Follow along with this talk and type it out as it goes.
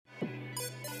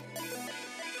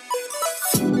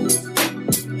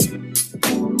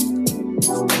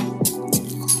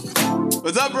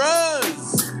What's up,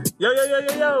 bros? Yo, yo, yo,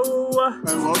 yo, yo.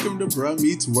 And welcome to Bro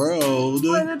Meets World.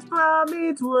 When it's Bro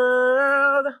Meets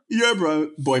World. Your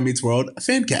Boy Meets World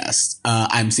fancast.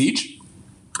 I'm Siege.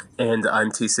 And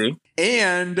I'm TC.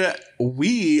 And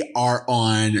we are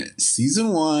on Season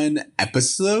 1,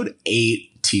 Episode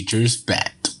 8, Teacher's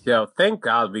Bet. Yo, thank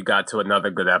God we got to another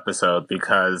good episode,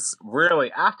 because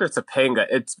really, after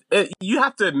Topanga, you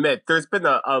have to admit, there's been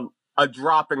a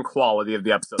drop in quality of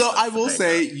the episode. So I will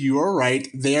say, you are right.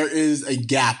 There is a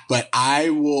gap, but I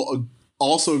will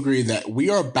also agree that we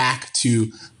are back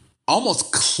to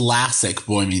almost classic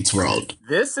Boy Meets World.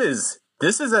 This is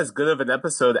as good of an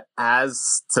episode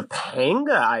as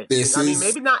Topanga, I mean,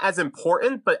 maybe not as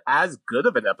important, but as good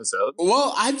of an episode.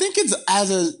 Well, I think it's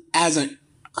as an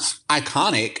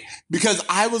iconic, because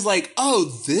I was like,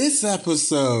 oh, this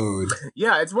episode.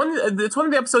 Yeah, it's one of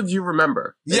the episodes you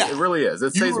remember. Yeah. It really is.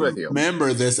 It stays with you.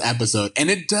 Remember this episode. And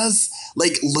it does,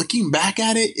 like, looking back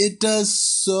at it, it does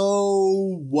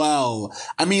so well.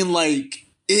 I mean, like,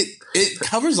 it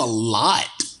covers a lot.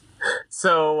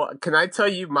 So, can I tell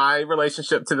you my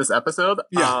relationship to this episode?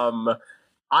 Yeah.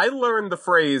 I learned the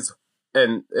phrase,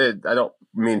 and I don't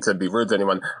mean to be rude to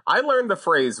anyone, I learned the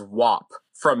phrase WAP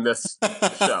from this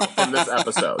show, from this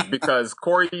episode, because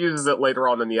Corey uses it later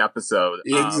on in the episode.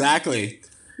 Exactly.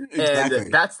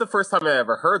 And that's the first time I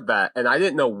ever heard that, and I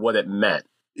didn't know what it meant.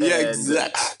 Yeah,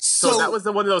 exactly. So that was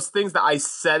one of those things that I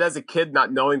said as a kid,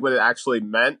 not knowing what it actually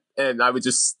meant, and I would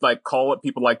just like call it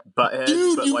people like buttheads.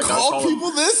 Dude, but, you like, call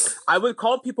people this? I would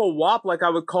call people WAP, like I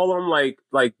would call them like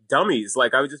dummies.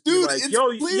 Like I would just be like, yo,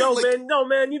 like, man, no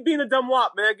man, you being a dumb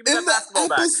WAP, man. Give me that basketball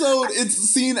back. In the episode, it's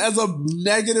seen as a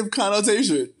negative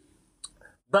connotation.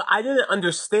 But I didn't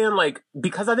understand, like,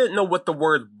 because I didn't know what the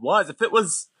word was. If it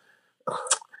was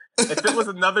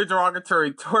another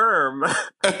derogatory term,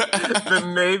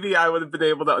 then maybe I would have been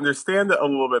able to understand it a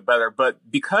little bit better. But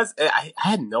because I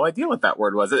had no idea what that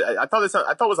word was, I thought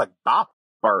it was like bop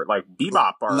or like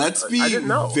bebop. Or let's be I didn't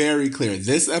know. Very clear.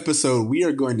 This episode, we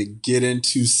are going to get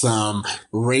into some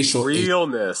racial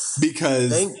realness,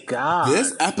 because thank God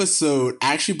this episode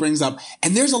actually brings up,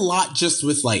 and there's a lot just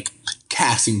with like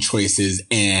casting choices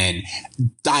and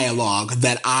dialogue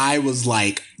that I was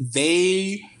like,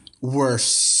 they were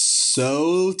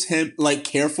so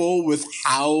careful with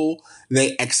how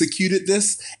they executed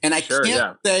this, and I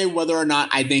can't say whether or not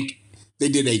I think they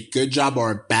did a good job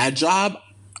or a bad job,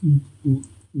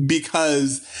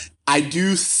 because I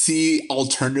do see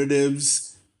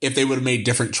alternatives if they would have made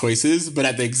different choices, but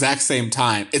at the exact same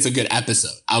time, it's a good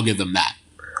episode. I'll give them that.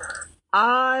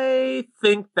 I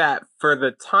think that for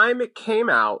the time it came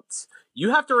out,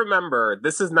 you have to remember,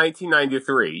 this is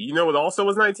 1993. You know what also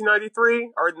was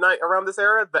 1993 or around this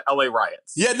era? The LA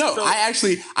riots. Yeah, no, so,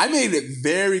 I made it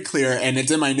very clear, and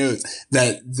it's in my notes,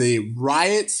 that the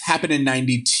riots happened in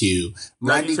 92.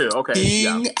 92, okay.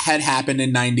 King had happened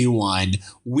in 91.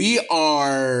 We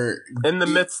are in the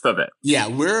midst of it. Yeah,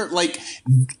 we're like,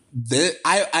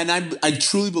 I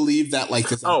truly believe that like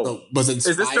this was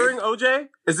inspired. Is this during OJ?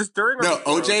 Is this during? No,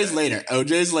 OJ's later.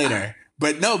 OJ's later.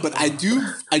 But I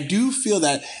do feel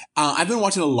that I've been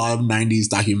watching a lot of 90s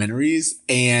documentaries,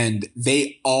 and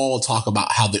they all talk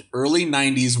about how the early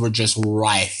 90s were just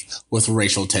rife with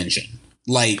racial tension.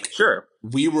 Like, sure,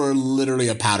 we were literally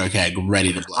a powder keg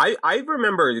ready to blow. I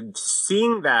remember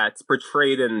seeing that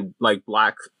portrayed in like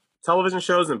black television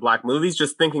shows and black movies,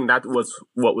 just thinking that was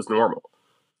what was normal.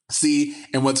 See,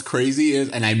 and what's crazy is,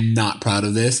 and I'm not proud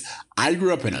of this, I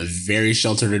grew up in a very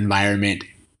sheltered environment.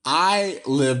 I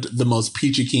lived the most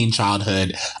peachy keen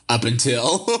childhood up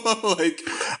until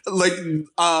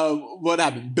what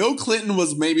happened? Bill Clinton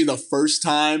was maybe the first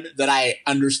time that I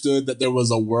understood that there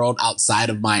was a world outside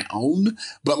of my own.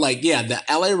 But the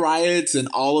LA riots and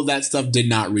all of that stuff did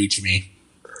not reach me.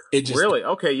 Really?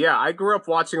 Okay, yeah. I grew up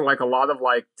watching like a lot of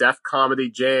like Def Comedy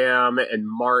Jam and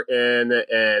Martin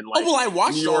and like I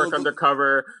watched New York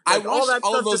Undercover. Like, I watched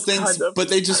all of those things, but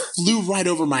they just flew right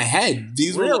over my head.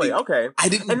 These were really okay. I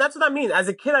didn't, and that's what I mean. As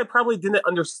a kid, I probably didn't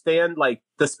understand like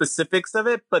the specifics of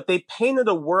it, but they painted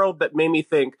a world that made me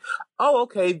think, oh,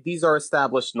 okay, these are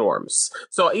established norms.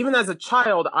 So even as a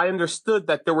child, I understood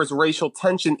that there was racial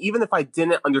tension, even if I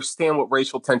didn't understand what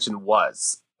racial tension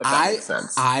was.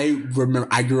 I remember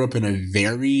I grew up in a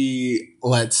very,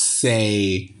 let's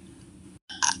say,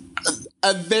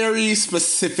 a very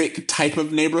specific type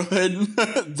of neighborhood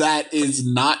that is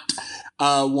not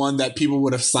one that people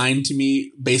would have signed to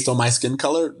me based on my skin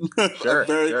color.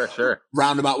 Sure.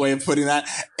 Roundabout way of putting that.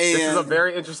 And this is a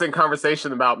very interesting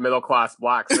conversation about middle class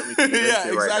blacks that we can get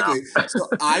into exactly. Right now. So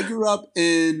I grew up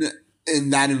in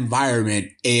that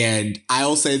environment, and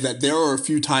I'll say that there were a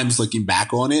few times looking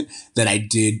back on it that I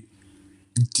did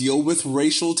deal with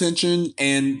racial tension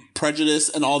and prejudice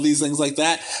and all these things like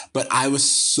that. But I was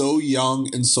so young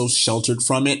and so sheltered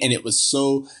from it, and it was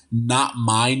so not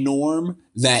my norm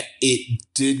that it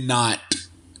did not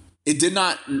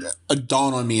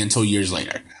dawn on me until years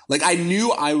later. Like, I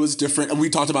knew I was different, and we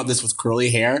talked about this with curly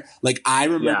hair. Like, I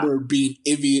remember being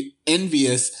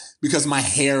envious because my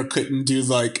hair couldn't do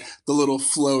like the little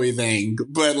flowy thing,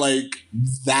 but like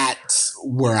that's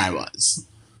where I was.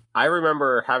 I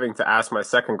remember having to ask my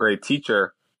second grade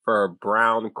teacher for a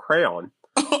brown crayon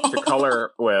to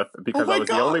color with because I was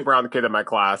the only brown kid in my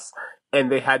class,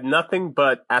 and they had nothing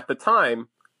but, at the time,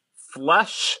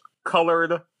 flesh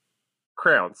colored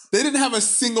crayons. They didn't have a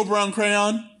single brown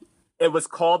crayon? It was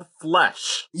called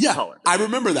flesh color. I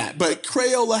remember that. But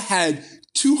Crayola had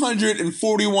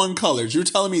 241 colors. You're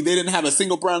telling me they didn't have a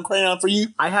single brown crayon for you?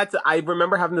 I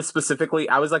remember having to specifically,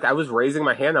 I was raising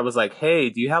my hand. I was like,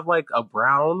 hey, do you have like a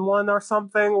brown one or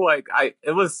something? Like,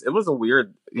 it was a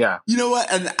weird, yeah. You know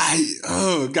what? And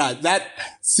oh God,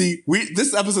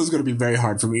 this episode is going to be very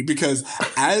hard for me because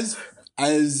as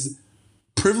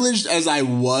privileged as I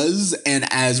was and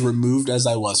as removed as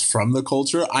I was from the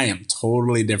culture, I am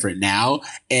totally different now.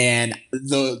 And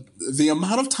the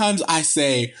amount of times I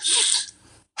say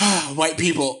white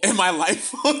people in my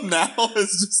life now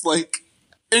is just like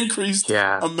increased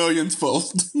a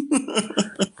millionfold.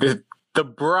 The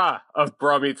bruh of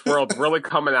Bruh Meets World really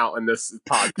coming out in this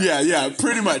podcast. Yeah,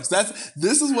 pretty much.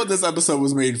 This is what this episode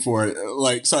was made for.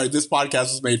 This podcast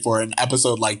was made for, an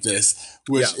episode like this,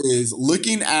 which is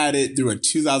looking at it through a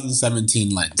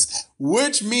 2017 lens,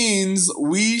 which means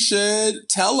we should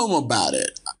tell them about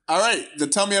it. All right, the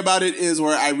Tell Me About It is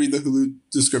where I read the Hulu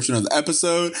description of the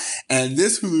episode, and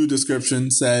this Hulu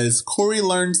description says, Corey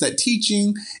learns that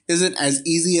teaching isn't as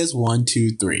easy as 1,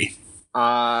 2, 3.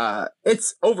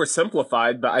 It's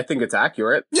oversimplified, but I think it's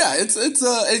accurate. Yeah,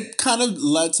 it kind of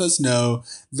lets us know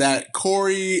that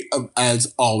Corey,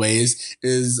 as always,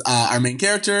 is our main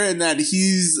character, and that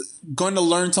he's going to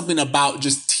learn something about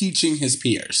just teaching his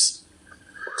peers.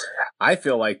 I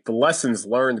feel like the lessons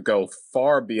learned go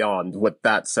far beyond what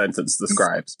that sentence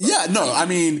describes. Yeah, no, I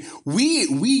mean,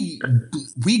 we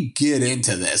get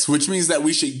into this, which means that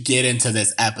we should get into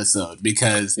this episode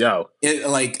because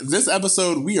this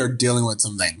episode, we are dealing with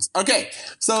some things. Okay,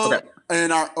 so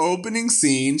in our opening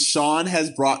scene, Sean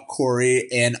has brought Corey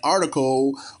an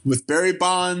article with Barry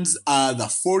Bonds, the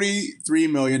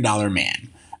 $43 million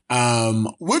man,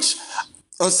 which...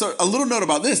 So a little note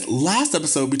about this. Last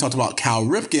episode, we talked about Cal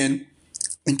Ripken.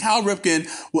 And Cal Ripken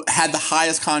had the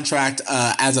highest contract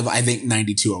as of, I think,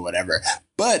 92 or whatever.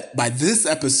 But by this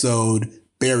episode,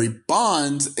 Barry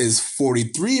Bonds is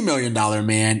 $43 million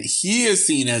man. He is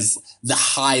seen as the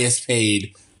highest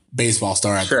paid baseball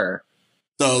star ever. Sure.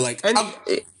 So, go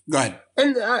ahead.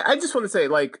 And I just want to say,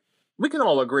 we can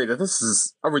all agree that this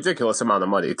is a ridiculous amount of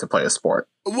money to play a sport.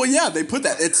 Well, yeah, they put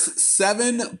that. It's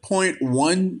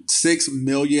 $7.16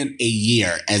 million a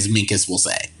year, as Minkus will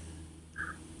say.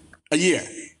 A year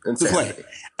to play.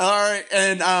 All right,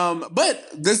 and but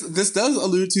this does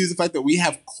allude to the fact that we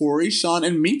have Corey, Sean,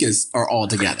 and Minkus are all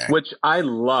together, which I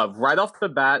love. Right off the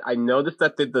bat, I noticed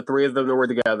that the three of them were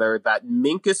together. That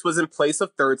Minkus was in place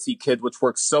of Third Sea Kid, which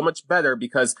works so much better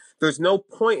because there's no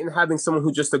point in having someone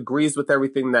who just agrees with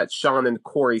everything that Sean and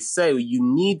Corey say. You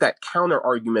need that counter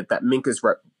argument that Minkus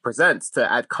presents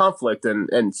to add conflict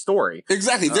and story.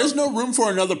 Exactly. There's no room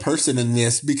for another person in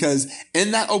this because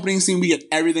in that opening scene, we get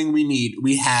everything we need.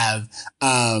 We have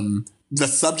the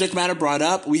subject matter brought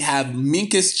up. We have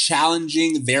Minkus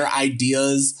challenging their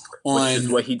ideas on... Which is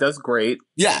what he does great.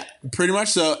 Yeah, pretty much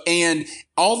so. And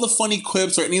all the funny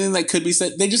quips or anything that could be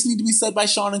said, they just need to be said by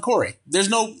Sean and Corey. There's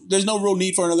no real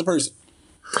need for another person.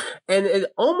 And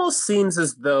it almost seems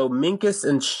as though Minkus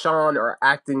and Sean are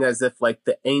acting as if like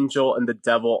the angel and the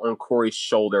devil on Corey's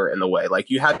shoulder in a way. Like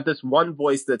you have this one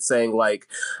voice that's saying like,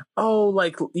 oh,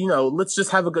 like, let's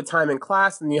just have a good time in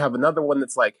class. And you have another one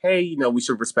that's like, hey, we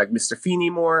should respect Mr. Feeney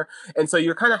more. And so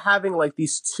you're kind of having like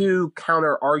these two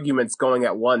counter arguments going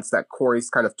at once that Corey's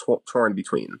kind of torn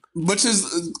between. Which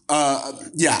is,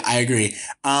 I agree.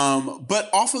 But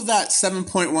off of that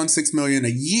 7.16 million a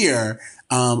year,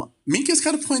 Minkus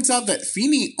kind of points out that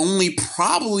Feeney only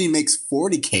probably makes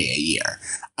 $40K a year,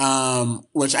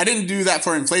 which I didn't do that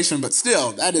for inflation, but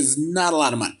still, that is not a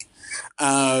lot of money.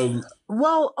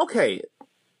 Well, okay.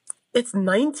 It's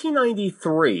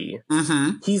 1993.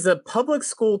 Mm-hmm. He's a public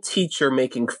school teacher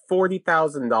making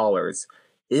 $40,000.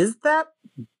 Is that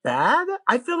bad?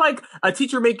 I feel like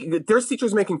there's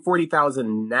teachers making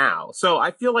 $40,000 now. So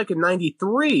I feel like in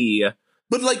 93.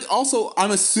 But also,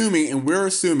 I'm assuming, and we're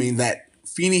assuming that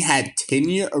Feeney had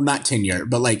tenure, or not tenure,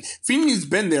 but like Feeney's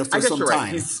been there for some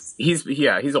time. Right.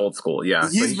 He's old school. Yeah,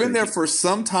 he's been there for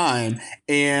some time,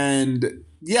 and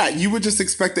yeah, you would just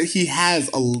expect that he has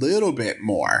a little bit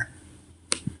more.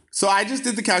 So I just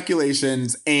did the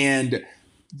calculations, and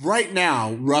right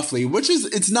now, roughly,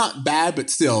 it's not bad, but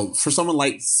still, for someone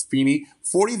like Feeney,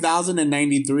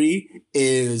 40,093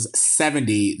 is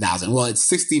 70,000. Well, it's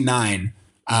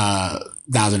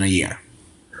 69,000 a year.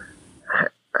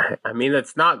 I mean,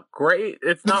 it's not great.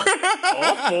 It's not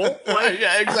awful.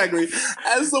 Yeah, exactly.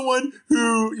 As someone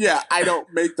who, I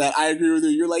don't make that. I agree with you.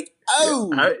 You're like,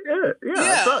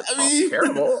 It's not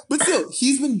terrible. But still,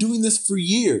 he's been doing this for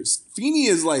years. Feeney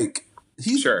is like,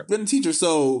 he's been a teacher.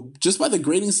 So just by the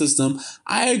grading system,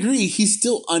 I agree. He's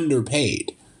still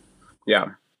underpaid.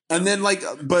 Yeah. And then,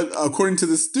 but according to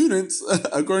the students,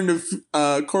 according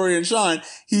to Corey and Sean,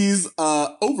 he's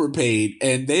overpaid,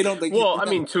 and they don't think. Well, I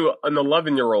mean, to an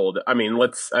 11-year-old, I mean,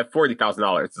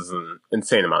 $40,000 is an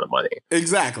insane amount of money.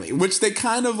 Exactly, which they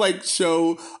kind of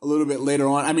show a little bit later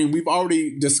on. I mean, we've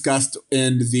already discussed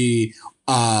in the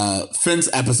fence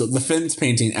episode, the fence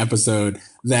painting episode,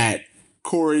 that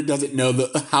Corey doesn't know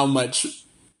how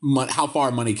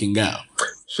far money can go.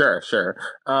 Sure.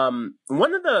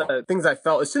 One of the things I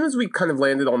felt as soon as we kind of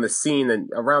landed on this scene, and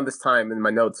around this time in my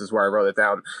notes is where I wrote it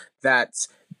down, that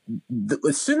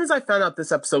as soon as I found out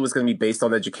this episode was going to be based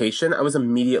on education, I was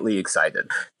immediately excited.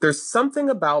 There's something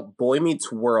about Boy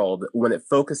Meets World when it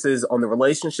focuses on the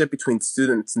relationship between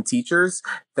students and teachers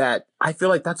that I feel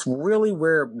like that's really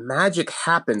where magic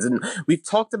happens. And we've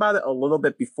talked about it a little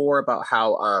bit before about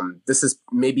how this is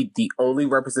maybe the only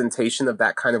representation of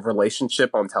that kind of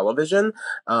relationship on television.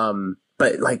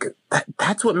 But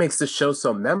that's what makes the show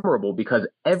so memorable, because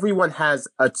everyone has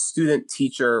a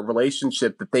student-teacher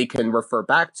relationship that they can refer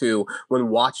back to when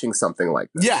watching something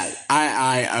like this. Yeah,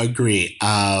 I agree.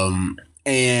 And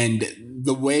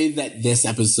the way that this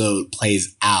episode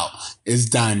plays out is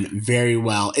done very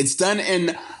well. It's done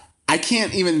in, I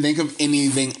can't even think of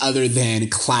anything other than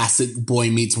classic Boy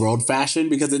Meets World fashion,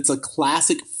 because it's a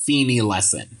classic Feeney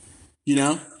lesson, you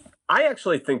know? I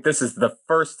actually think this is the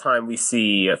first time we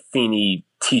see Feeney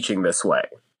teaching this way.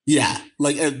 Yeah,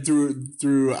 through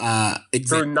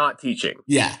not teaching.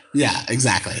 Yeah,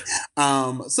 exactly.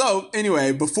 So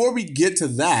anyway, before we get to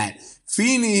that,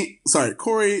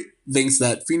 Corey thinks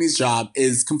that Feeney's job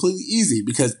is completely easy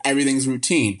because everything's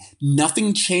routine.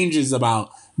 Nothing changes about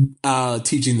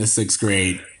teaching the 6th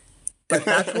grade. But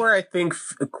that's where I think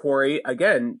Corey,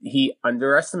 again, he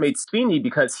underestimates Feeney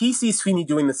because he sees Feeney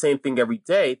doing the same thing every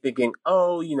day, thinking,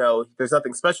 there's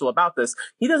nothing special about this.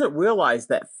 He doesn't realize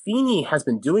that Feeney has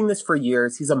been doing this for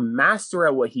years. He's a master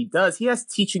at what he does. He has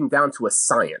teaching down to a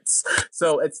science.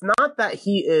 So it's not that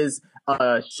he is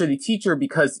a shitty teacher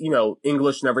because,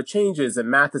 English never changes and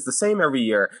math is the same every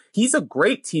year. He's a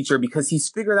great teacher because he's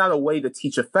figured out a way to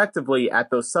teach effectively at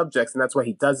those subjects, and that's why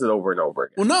he does it over and over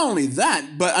again. Well, not only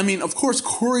that, but I mean, of course,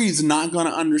 Corey's not going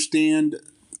to understand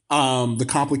the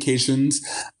complications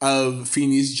of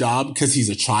Feeney's job because he's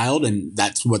a child, and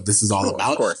that's what this is all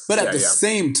about. Of course. But at the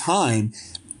same time,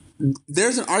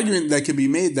 there's an argument that can be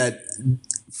made that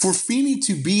for Feeney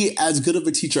to be as good of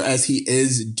a teacher as he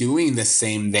is, doing the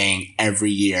same thing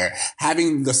every year,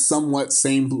 having the somewhat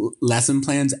same lesson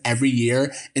plans every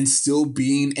year, and still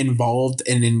being involved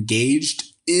and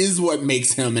engaged is what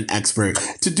makes him an expert.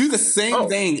 To do the same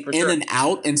thing in and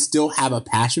out and still have a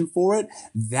passion for it,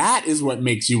 that is what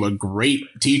makes you a great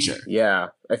teacher. Yeah.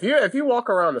 If you walk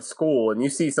around a school and you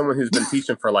see someone who's been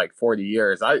teaching for 40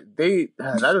 years, that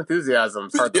enthusiasm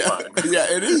is hard to find. Yeah,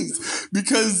 it is.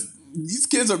 Because these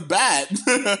kids are bad.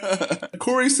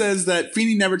 Corey says that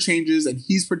Feeney never changes and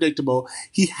he's predictable.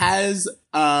 He has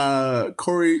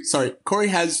Corey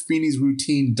has Feeney's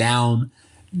routine down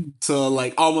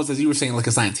to almost, as you were saying, like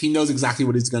a science. He knows exactly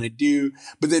what he's going to do.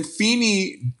 But then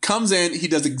Feeney comes in, he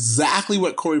does exactly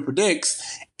what Corey predicts,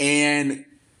 and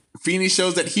Feeney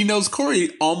shows that he knows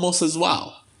Corey almost as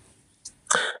well.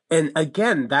 And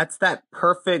again, that's that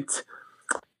perfect,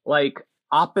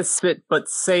 opposite but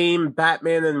same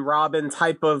Batman and Robin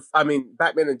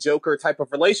Batman and Joker type of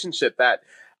relationship, that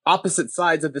opposite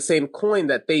sides of the same coin,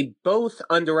 that they both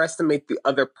underestimate the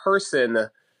other person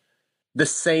the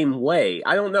same way.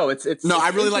 I don't know.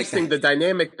 I really like the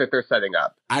dynamic that they're setting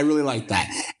up. I really like that.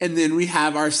 And then we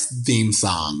have our theme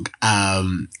song.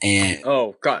 And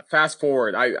oh God, fast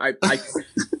forward. I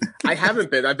haven't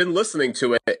been. I've been listening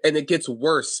to it, and it gets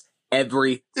worse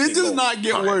every It does single not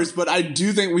get time. worse, but I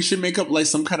do think we should make up like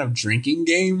some kind of drinking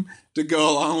game to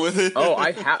go along with it. Oh,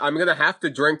 I'm gonna have to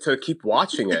drink to keep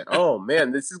watching it. Oh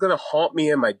man, this is gonna haunt me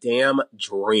in my damn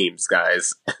dreams,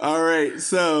 guys. All right,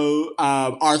 so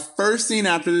our first scene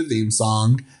after the theme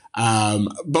song.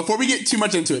 Before we get too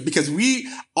much into it, because we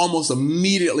almost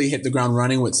immediately hit the ground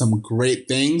running with some great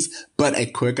things, but a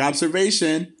quick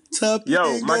observation: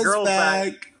 Topanga's my girl's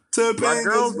back. Topanga's My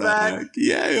girl's back.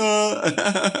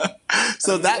 Yeah.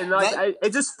 So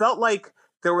it just felt like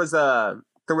there was a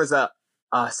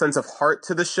sense of heart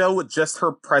to the show with just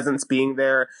her presence being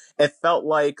there. It felt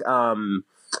like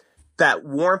that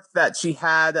warmth that she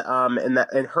had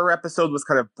in her episode was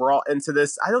kind of brought into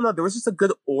this. I don't know. There was just a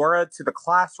good aura to the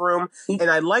classroom. And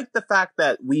I like the fact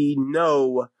that we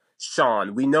know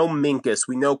Sean, we know Minkus,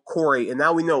 we know Corey, and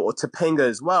now we know Topanga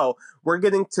as well. We're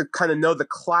getting to kind of know the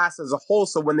class as a whole.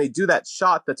 So when they do that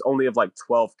shot that's only of like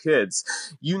 12 kids,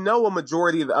 you know, a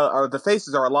majority of the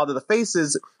faces, or a lot of the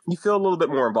faces, you feel a little bit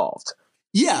more involved.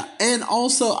 Yeah. And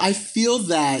also I feel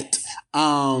that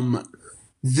I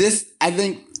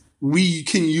think we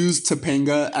can use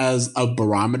Topanga as a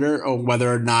barometer of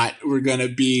whether or not we're gonna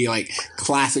be like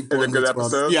classic Boy In a good Meets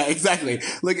World. episode? Yeah, exactly.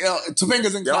 Like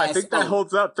Topanga's in Yeah, class. I think that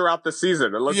holds up throughout the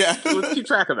season. Let's keep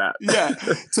track of that. Yeah,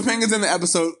 Topanga's in the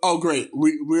episode. Oh, great.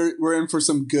 We're in for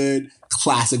some good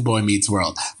classic Boy Meets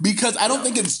World, because I don't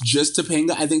think it's just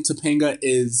Topanga. I think Topanga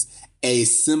is a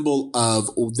symbol of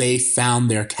they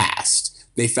found their cast.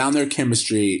 They found their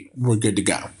chemistry. We're good to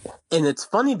go. And it's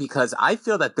funny because I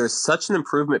feel that there's such an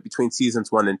improvement between seasons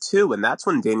 1 and 2, and that's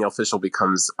when Danielle Fishel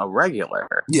becomes a regular.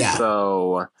 Yeah.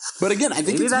 So, but again, I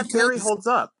think maybe it's that theory holds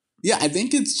up. Yeah, I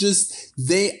think it's just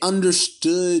they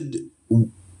understood.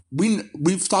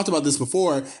 We've talked about this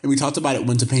before, and we talked about it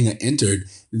when Topanga entered.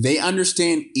 They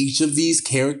understand each of these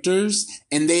characters,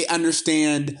 and they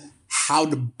understand how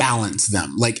to balance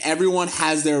them. Like everyone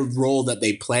has their role that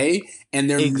they play, and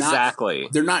they're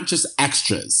not just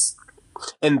extras.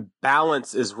 And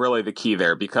balance is really the key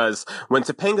there, because when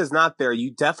Topanga's not there, you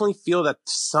definitely feel that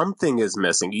something is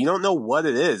missing. You don't know what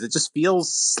it is. It just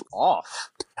feels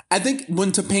off. I think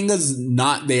when Topanga's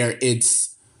not there,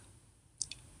 it's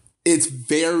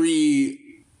very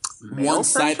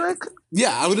one-sided.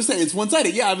 Yeah, I would just say it's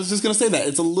one-sided. Yeah, I was just going to say that.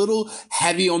 It's a little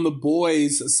heavy on the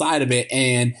boys' side of it,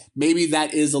 and maybe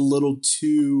that is a little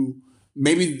too...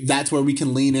 Maybe that's where we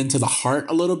can lean into the heart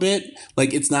a little bit.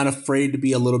 Like, it's not afraid to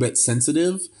be a little bit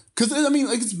sensitive. Because, I mean,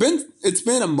 like, it's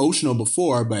been emotional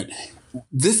before, but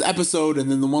this episode and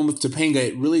then the one with Topanga,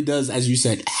 it really does, as you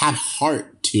said, have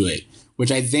heart to it,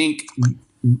 which I think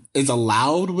is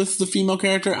allowed with the female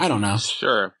character. I don't know.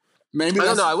 Sure. Maybe I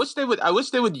don't know. I wish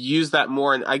they would use that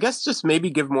more, and I guess just maybe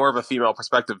give more of a female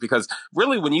perspective, because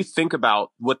really, when you think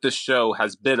about what this show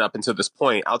has been up until this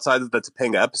point, outside of the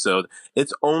Topanga episode,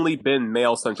 it's only been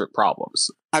male-centric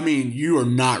problems. I mean, you are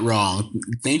not wrong.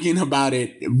 Thinking about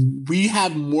it, we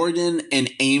have Morgan and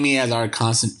Amy as our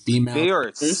constant female. They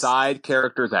are side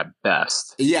characters at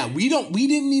best. Yeah, we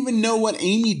didn't even know what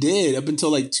Amy did up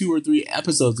until like 2 or 3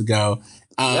 episodes ago.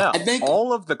 Yeah, I think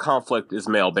all of the conflict is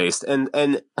male-based,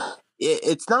 and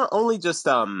it's not only just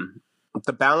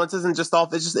the balance isn't just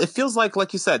off. It feels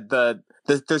like you said,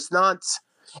 there's not.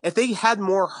 If they had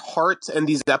more heart in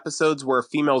these episodes where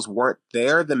females weren't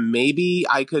there, then maybe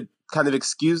I could kind of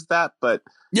excuse that. But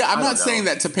yeah, I'm not saying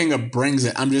that Topanga brings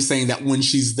it. I'm just saying that when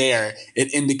she's there,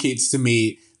 it indicates to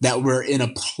me that we're in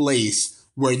a place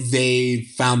where they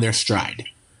found their stride.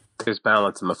 There's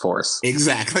balance in the force.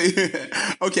 Exactly.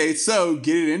 Okay, so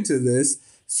getting into this,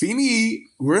 Feeny,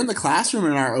 we're in the classroom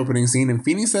in our opening scene, and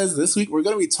Feeny says this week we're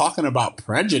going to be talking about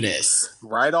prejudice.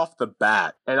 Right off the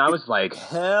bat. And I was like,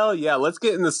 hell yeah, let's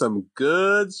get into some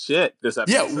good shit this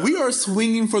episode. Yeah, we are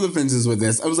swinging for the fences with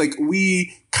this. I was like,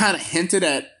 we kind of hinted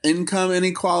at income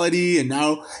inequality, and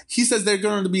now he says they're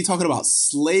going to be talking about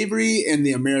slavery in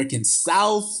the American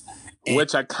South.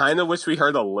 Which I kind of wish we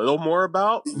heard a little more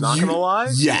about, not gonna lie.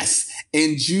 Yes.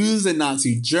 And Jews in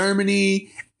Nazi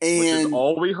Germany. And which is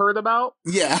all we heard about.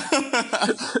 Yeah.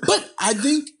 But I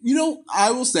think, I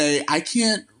will say I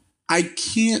can't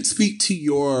speak to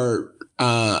your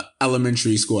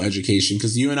elementary school education,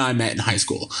 because you and I met in high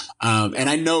school. And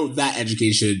I know that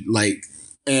education,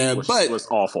 was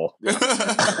awful. Yeah.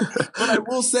 But I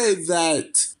will say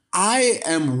that I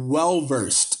am well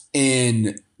versed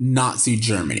in Nazi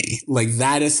Germany. Like,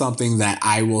 that is something that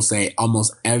I will say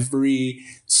almost every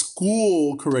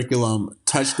school curriculum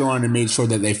touched on and made sure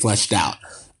that they fleshed out.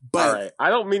 But all right, I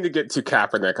don't mean to get too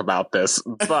Kaepernick about this,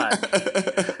 but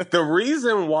the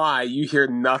reason why you hear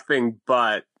nothing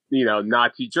but,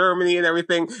 Nazi Germany and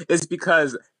everything is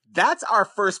because That's our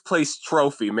first place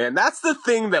trophy, man. That's the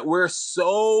thing that we're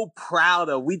so proud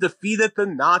of. We defeated the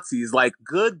Nazis. Like,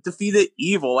 good defeated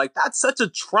evil. Like, that's such a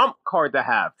trump card to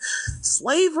have.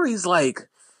 Slavery's like,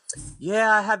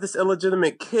 yeah, I have this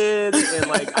illegitimate kid and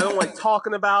like, I don't like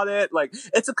talking about it. Like,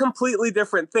 it's a completely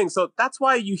different thing. So that's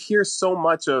why you hear so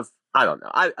much of, I don't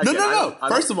know. No.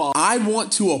 First of all, I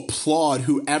want to applaud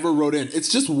whoever wrote in. It's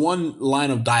just one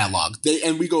line of dialogue.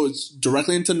 And we go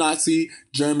directly into Nazi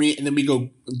Germany, and then we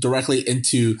go directly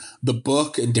into the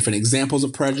book and different examples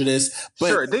of prejudice. But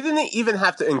sure, they didn't even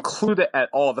have to include it at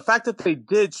all. The fact that they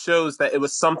did shows that it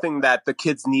was something that the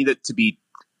kids needed to be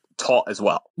taught as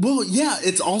well. Well, yeah,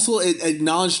 it's also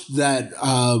acknowledged that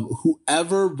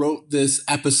whoever wrote this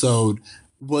episode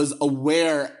was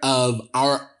aware of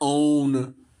our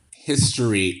own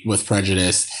history with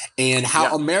prejudice and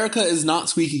how America is not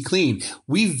squeaky clean.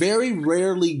 We very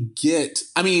rarely get,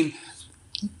 I mean,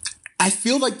 I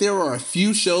feel like there are a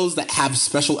few shows that have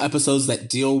special episodes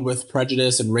that deal with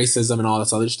prejudice and racism and all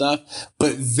this other stuff,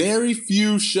 but very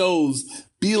few shows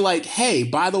be like, hey,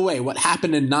 by the way, what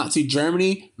happened in Nazi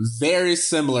Germany, very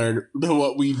similar to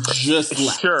what we just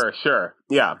left. Sure.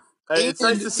 Yeah. It's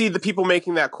nice to see the people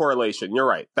making that correlation. You're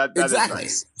right. That exactly.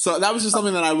 Is nice. So that was just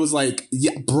something that I was like,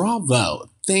 yeah, bravo.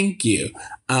 Thank you.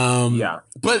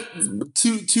 But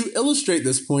to illustrate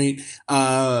this point,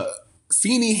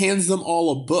 Feeny hands them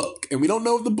all a book, and we don't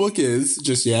know what the book is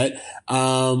just yet.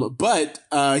 But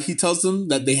he tells them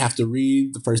that they have to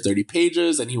read the first 30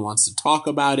 pages, and he wants to talk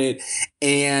about it.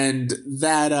 And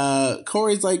that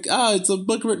Corey's like, oh, it's a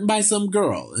book written by some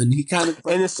girl. And he kind of...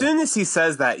 And as soon as he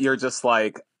says that, you're just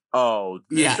like, oh,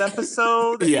 this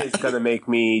episode is going to make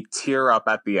me tear up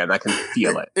at the end. I can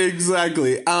feel it.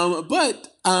 Exactly. But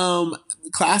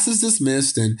class is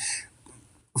dismissed, and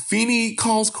Feeny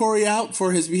calls Corey out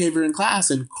for his behavior in class.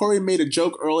 And Corey made a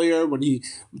joke earlier when he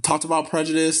talked about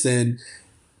prejudice, and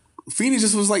Feeny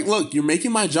just was like, look, you're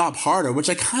making my job harder, which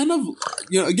I kind of,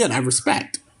 again, I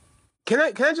respect. Can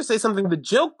I just say something? The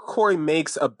joke Corey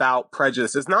makes about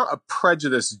prejudice is not a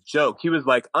prejudice joke. He was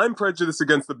like, I'm prejudiced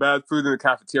against the bad food in the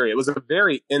cafeteria. It was a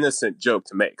very innocent joke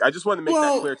to make. I just want to make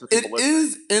that clear to people. It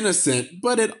is innocent,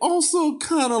 but it also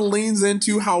kind of leans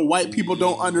into how white people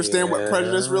don't understand what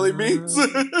prejudice really means.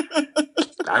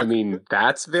 I mean,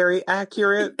 that's very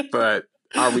accurate, but...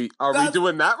 Are we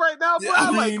doing that right now, bro?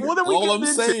 I mean, what are we all I'm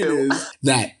saying is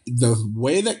that the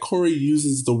way that Corey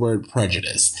uses the word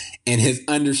prejudice and his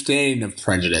understanding of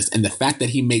prejudice and the fact that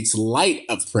he makes light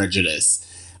of prejudice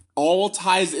all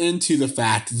ties into the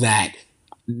fact that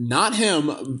not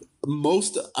him,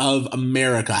 most of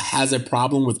America has a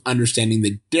problem with understanding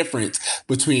the difference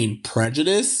between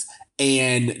prejudice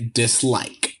and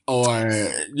dislike. Or,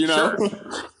 Sure.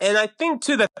 And I think,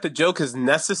 too, that the joke is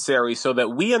necessary so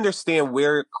that we understand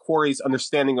where Corey's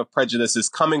understanding of prejudice is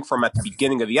coming from at the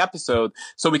beginning of the episode,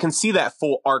 so we can see that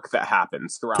full arc that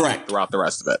happens throughout the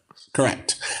rest of it.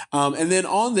 Correct. And then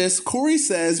on this, Corey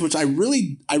says, which I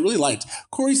really liked,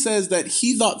 Corey says that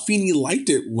he thought Feeny liked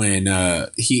it when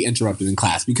he interrupted in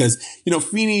class because,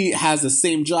 Feeny has the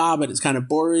same job and it's kind of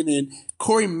boring, and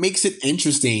Corey makes it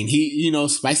interesting. He,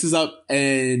 spices up,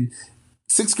 and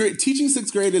teaching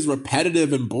sixth grade is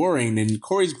repetitive and boring, and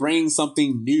Corey's bringing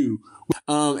something new.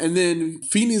 And then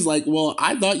Feeny's like, well,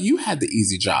 I thought you had the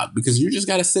easy job because you just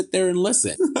got to sit there and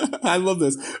listen. I love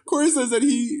this. Corey says that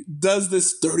he does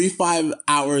this 35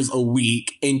 hours a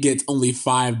week and gets only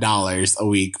 $5 a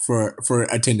week for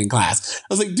attending class.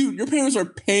 I was like, dude, your parents are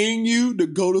paying you to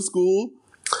go to school?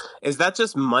 Is that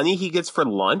just money he gets for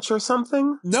lunch or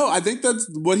something? No, I think that's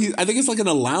I think it's like an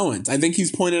allowance. I think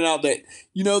he's pointed out that,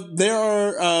 there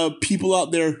are people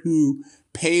out there who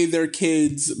pay their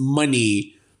kids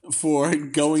money for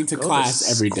going to class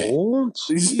every day.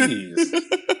 Jeez.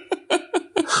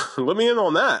 Let me in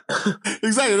on that.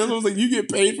 Exactly. That's what I was like, you get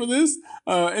paid for this?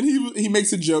 And he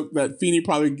makes a joke that Feeny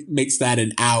probably makes that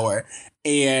an hour.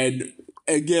 And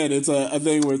again, it's a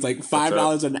thing where it's like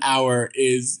 $5 an hour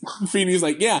is Feeny's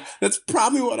like, yeah, that's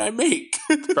probably what I make.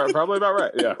 Probably about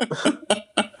right, yeah.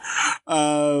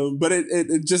 But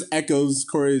it just echoes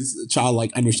Corey's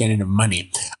childlike understanding of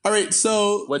money. All right,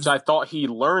 so... Which I thought he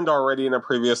learned already in a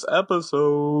previous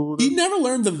episode. He never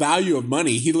learned the value of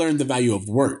money. He learned the value of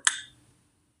work.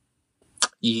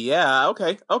 Yeah,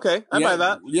 okay. I buy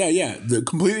that. Yeah. They're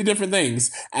completely different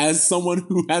things. As someone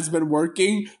who has been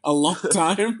working a long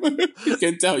time, I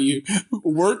can tell you,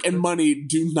 work and money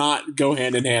do not go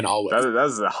hand in hand always. That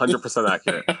is 100%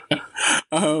 accurate.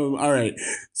 All right.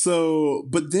 So,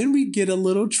 but then we get a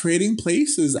little trading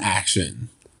places action.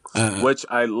 which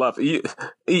I love. You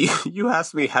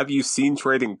asked me, have you seen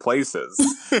Trading Places?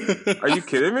 Are you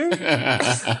kidding me?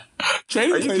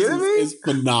 Trading Places is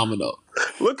phenomenal.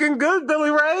 Looking good, Billy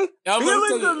Ray.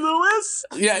 Feeling good, Lewis.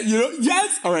 Yeah,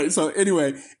 yes. All right. So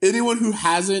anyway, anyone who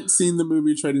hasn't seen the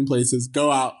movie Trading Places,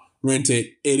 go out, rent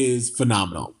it. It is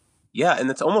phenomenal. Yeah, and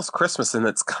it's almost Christmas, and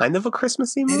it's kind of a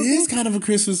Christmassy movie. It is kind of a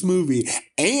Christmas movie.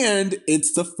 And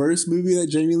it's the first movie that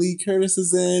Jamie Lee Curtis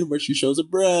is in where she shows her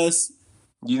breasts.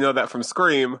 You know that from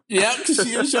Scream. Yep, because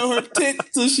she didn't show her tits,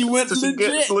 so she went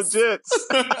legit.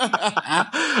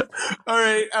 All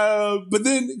right, but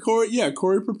then Corey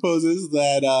proposes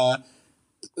that,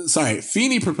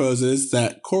 Feeney proposes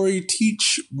that Corey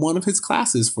teach one of his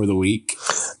classes for the week.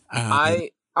 All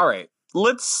right,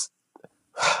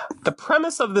 the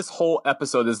premise of this whole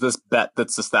episode is this bet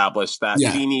that's established that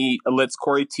Feeney lets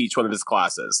Corey teach one of his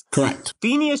classes. Correct.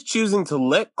 Feeney is choosing to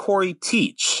let Corey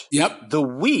teach the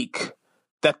week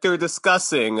that they're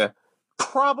discussing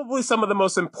probably some of the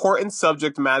most important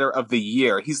subject matter of the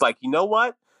year. He's like, you know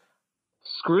what?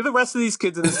 Screw the rest of these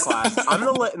kids in this class. I'm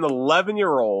going to let an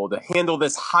 11-year-old handle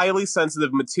this highly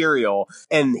sensitive material,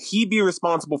 and he be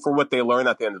responsible for what they learn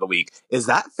at the end of the week. Is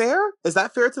that fair? Is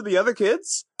that fair to the other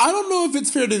kids? I don't know if it's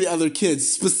fair to the other kids,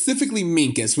 specifically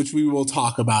Minkus, which we will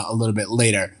talk about a little bit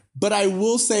later. But I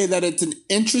will say that it's an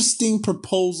interesting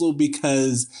proposal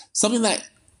because something that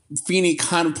Feeney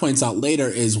kind of points out later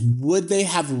is, would they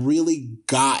have really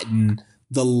gotten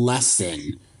the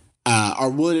lesson or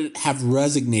would it have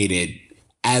resonated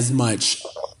as much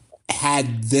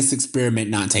had this experiment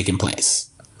not taken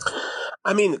place?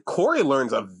 I mean, Corey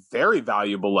learns a very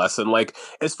valuable lesson. Like,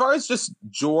 as far as just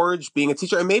George being a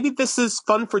teacher, and maybe this is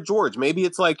fun for George. Maybe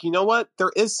it's like, you know what? There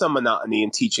is some monotony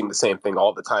in teaching the same thing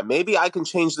all the time. Maybe I can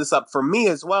change this up for me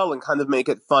as well and kind of make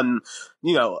it fun,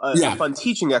 a fun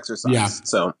teaching exercise. Yeah.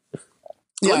 So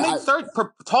when they start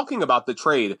talking about the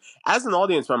trade, as an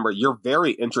audience member, you're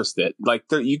very interested. Like,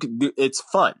 it's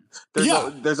fun.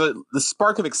 There's the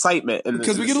spark of excitement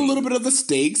because we get a little bit of the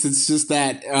stakes. It's just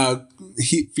that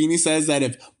Feeney says that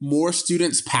if more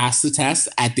students pass the test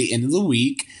at the end of the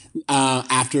week,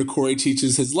 after Corey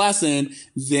teaches his lesson,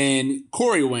 then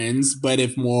Corey wins. But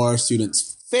if more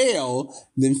students fail,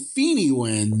 then Feeney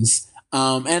wins.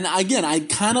 And again, I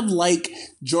kind of like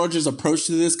George's approach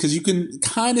to this because you can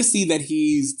kind of see that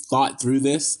he's thought through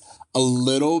this a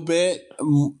little bit.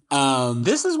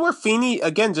 This is where Feeney,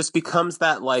 again, just becomes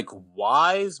that like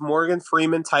wise Morgan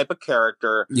Freeman type of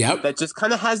character that just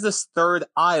kind of has this third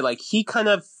eye. Like he kind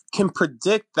of can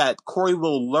predict that Corey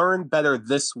will learn better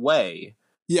this way.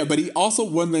 Yeah, but he also,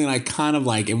 one thing I kind of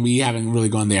like, and we haven't really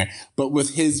gone there, but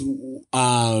with his,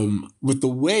 with the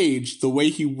wage, the way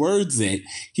he words it,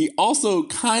 he also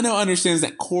kind of understands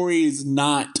that Corey is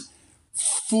not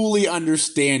fully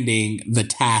understanding the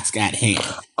task at hand.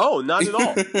 Oh, not at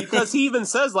all. Because he even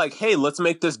says like, hey, let's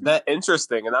make this bet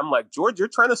interesting. And I'm like, George, you're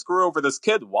trying to screw over this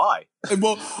kid. Why?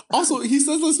 Well, also, he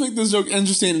says, let's make this joke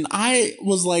interesting. And I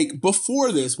was like,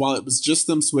 before this, while it was just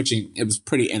them switching, it was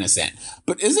pretty innocent.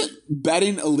 But isn't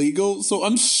betting illegal? So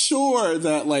I'm sure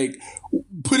that like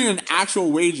putting an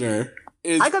actual wager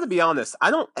is... I gotta be honest,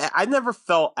 I never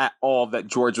felt at all that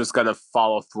George was gonna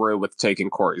follow through with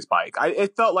taking Corey's bike.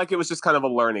 It felt like it was just kind of a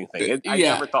learning thing. I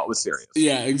never thought it was serious.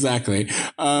 Yeah, exactly.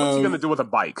 What's he gonna do with a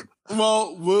bike?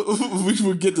 Well, we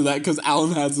will get to that because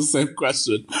Alan has the same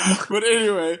question. But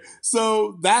anyway,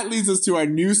 so that leads us to our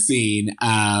new scene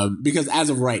because as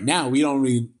of right now, we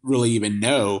don't really even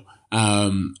know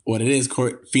what it is.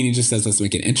 Feeney just says, let's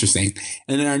make it interesting.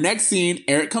 And in our next scene,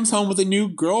 Eric comes home with a new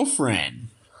girlfriend.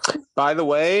 By the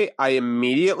way, I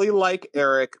immediately like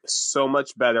Eric so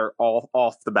much better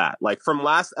off the bat. Like from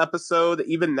last episode,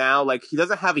 even now, like he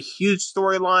doesn't have a huge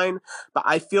storyline, but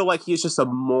I feel like he's just a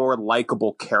more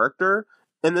likable character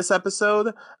in this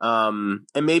episode. And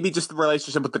maybe just the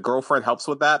relationship with the girlfriend helps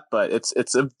with that, but it's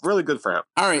really good for him.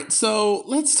 All right, so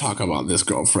let's talk about this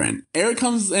girlfriend. Eric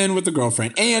comes in with the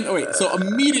girlfriend, and so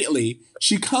immediately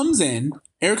she comes in.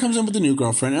 Eric comes in with the new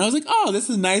girlfriend, and I was like, oh, this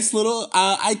is nice little...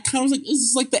 I kind of was like, this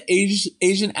is like the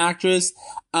Asian actress.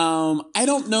 I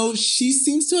don't know. She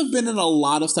seems to have been in a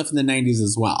lot of stuff in the 90s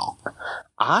as well.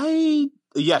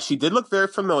 Yeah, she did look very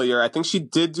familiar. I think she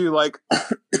did do like...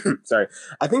 sorry.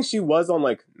 I think she was on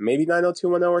like maybe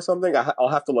 90210 or something. I'll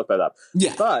have to look that up.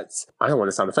 Yeah. But I don't want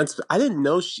to sound offensive. I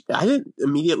didn't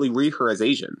immediately read her as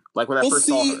Asian. Like when I first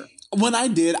saw her. When I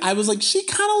did, I was like, she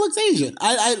kind of looks Asian.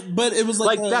 But it was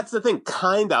like that's the thing.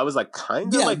 Kinda. I was like,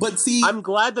 kinda. Yeah, like, but see, I'm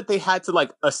glad that they had to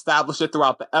like establish it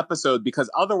throughout the episode because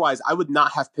otherwise I would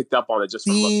not have picked up on it just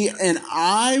from looking at it. And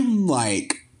I'm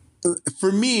like,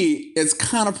 for me, it's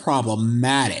kind of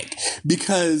problematic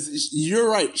because you're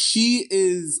right. She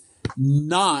is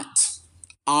not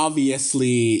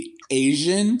obviously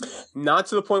Asian. Not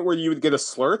to the point where you would get a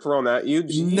slur thrown at you.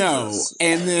 Jesus. No.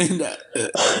 And then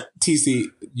TC,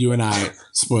 you and I,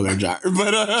 spoiler jar.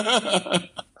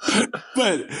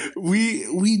 But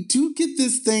we do get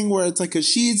this thing where it's like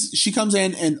she comes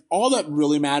in and all that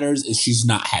really matters is she's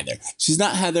not Heather. She's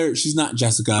not Heather. She's not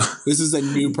Jessica. This is a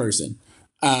new person.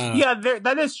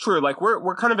 That is true. Like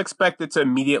we're kind of expected to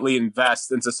immediately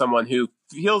invest into someone who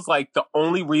feels like the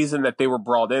only reason that they were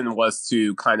brought in was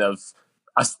to kind of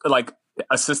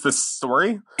assist the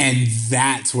story. And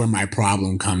that's where my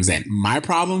problem comes in. My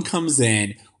problem comes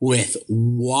in with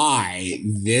why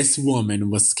this woman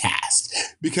was cast,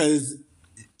 because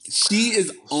she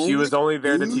was only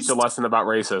there to teach a lesson about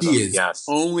racism. She is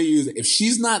only used. If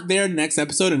she's not there next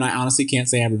episode, and I honestly can't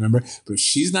say I remember, but if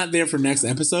she's not there for next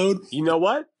episode, you know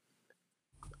what?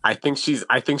 I think she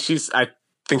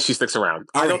sticks around.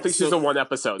 I don't think she's a one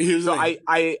episode. So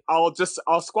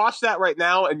I'll squash that right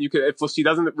now, and you can, if she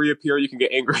doesn't reappear, you can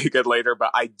get angry again later. But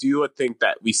I do think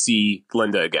that we see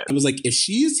Glinda again. I was like, if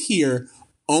she's here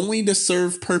only to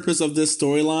serve purpose of this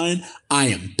storyline, I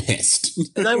am pissed.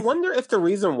 And I wonder if the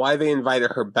reason why they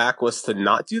invited her back was to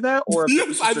not do that, or if it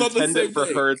was intended for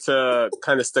her to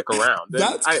kind of stick around.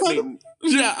 Here's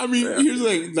the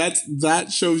thing.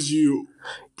 That shows you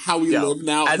how we live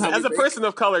now. As a person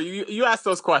of color, you ask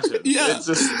those questions. Yeah.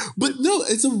 But no,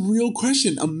 it's a real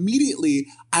question. Immediately,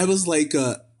 I was like,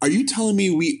 are you telling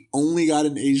me we only got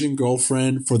an Asian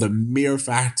girlfriend for the mere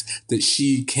fact that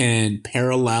she can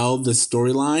parallel the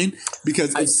storyline?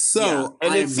 Because if so... Yeah.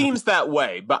 And it seems that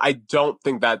way, but I don't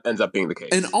think that ends up being the case.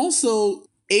 And also,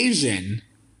 Asian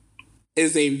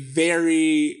is a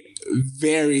very,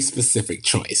 very specific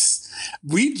choice.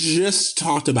 We just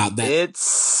talked about that.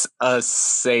 It's a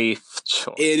safe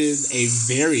choice. It is a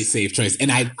very safe choice,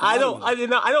 and I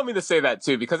don't mean to say that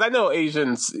too, because I know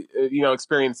Asians,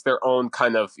 experience their own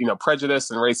kind of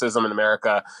prejudice and racism in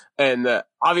America, and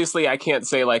obviously I can't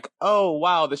say like, oh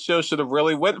wow, the show should have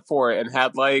really went for it and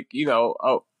had I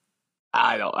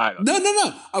don't.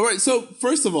 No. All right. So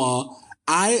first of all,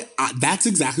 I that's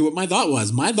exactly what my thought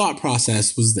was. My thought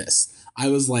process was this. I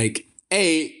was like,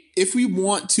 if we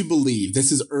want to believe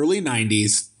this is early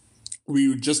 90s,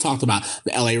 we just talked about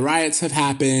the LA riots have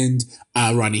happened.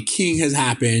 Rodney King has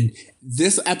happened.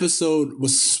 This episode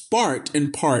was sparked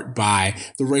in part by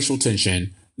the racial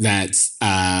tension that's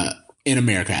in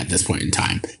America at this point in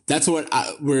time. That's what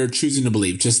we're choosing to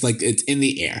believe, just like it's in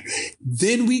the air.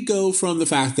 Then we go from the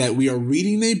fact that we are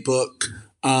reading a book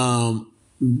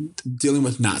dealing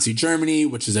with Nazi Germany,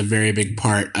 which is a very big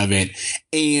part of it.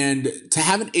 And to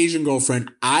have an Asian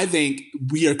girlfriend, I think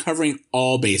we are covering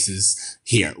all bases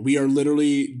here. We are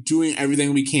literally doing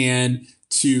everything we can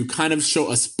to kind of show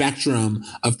a spectrum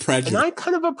of prejudice. And I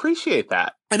kind of appreciate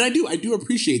that. And I do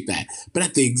appreciate that. But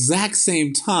at the exact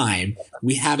same time,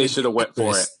 they should have went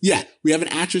for it. Yeah. We have an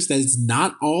actress that is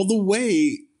not all the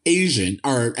way Asian,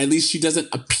 or at least she doesn't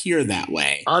appear that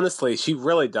way. Honestly, she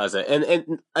really doesn't.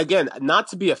 And again, not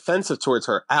to be offensive towards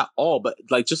her at all, but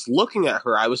like just looking at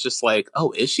her, I was just like,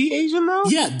 oh, is she Asian though?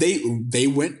 Yeah, they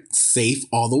went safe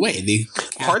all the way.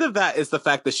 Part of that is the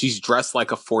fact that she's dressed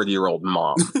like a 40-year-old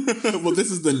mom. Well, this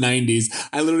is the 90s.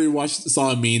 I literally saw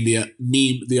a meme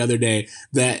the other day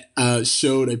that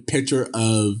showed a picture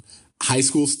of high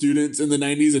school students in the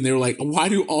 90s, and they were like, why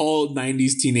do all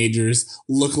 90s teenagers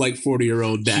look like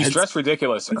 40-year-old dads? She's dressed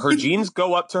ridiculous. Her jeans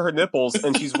go up to her nipples,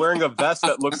 and she's wearing a vest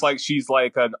that looks like she's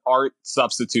like an art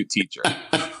substitute teacher.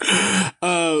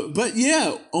 But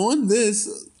yeah, on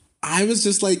this, I was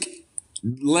just like,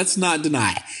 let's not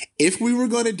deny. If we were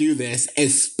going to do this,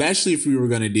 especially if we were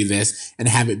going to do this and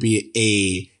have it be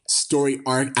a story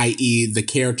arc, i.e. the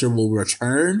character will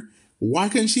return, why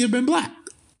couldn't she have been black?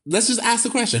 Let's just ask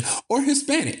the question. Or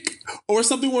Hispanic. Or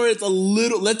something where it's a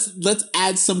little, let's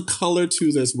add some color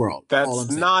to this world.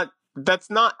 That's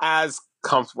not as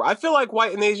comfortable. I feel like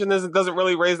white and Asian doesn't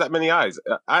really raise that many eyes.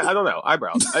 I don't know.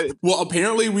 Eyebrows. Well,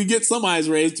 apparently we get some eyes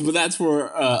raised, but that's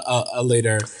for a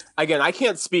later. Again, I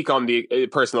can't speak on the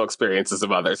personal experiences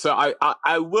of others. So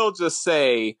I will just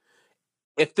say,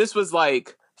 if this was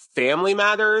like Family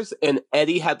Matters and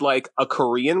Eddie had like a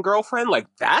Korean girlfriend, like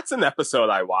that's an episode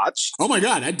I watched. Oh my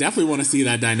god, I definitely want to see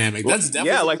that dynamic. That's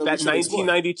definitely like that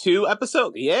 1992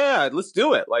 episode. Yeah, let's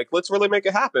do it. Like, let's really make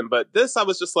it happen. But this, I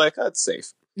was just like, oh, it's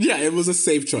safe. Yeah, it was a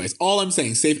safe choice. All I'm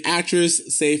saying, safe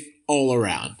actress, safe all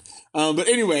around. But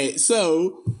anyway,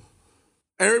 so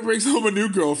Eric brings home a new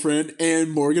girlfriend,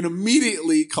 and Morgan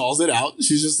immediately calls it out.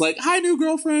 She's just like, "Hi, new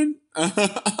girlfriend."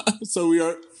 So we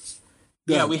are.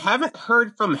 Yeah, we haven't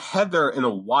heard from Heather in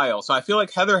a while. So I feel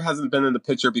like Heather hasn't been in the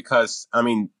picture because, I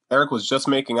mean, Eric was just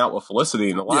making out with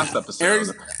Felicity in the last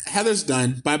episode. Heather's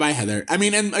done. Bye-bye, Heather. I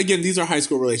mean, and again, these are high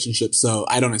school relationships, so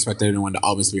I don't expect anyone to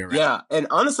always be around. Yeah, and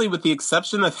honestly, with the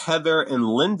exception of Heather and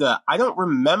Linda, I don't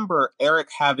remember Eric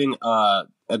having a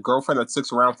girlfriend that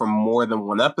sticks around for more than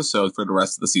one episode for the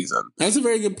rest of the season. That's a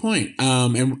very good point.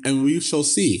 And we shall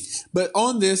see. But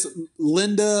on this,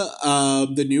 Linda,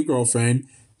 the new girlfriend,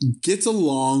 gets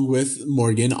along with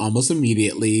Morgan almost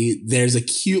immediately. There's a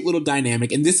cute little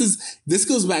dynamic. And this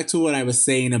goes back to what I was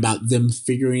saying about them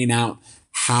figuring out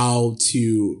how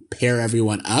to pair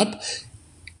everyone up.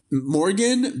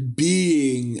 Morgan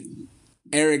being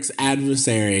Eric's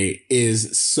adversary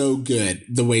is so good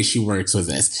the way she works with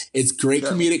this. It's great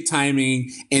comedic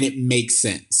timing and it makes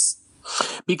sense.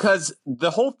 Because the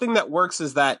whole thing that works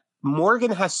is that Morgan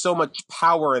has so much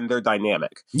power in their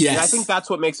dynamic. Yes. And I think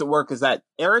that's what makes it work, is that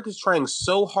Eric is trying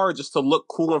so hard just to look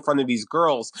cool in front of these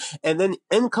girls. And then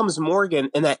in comes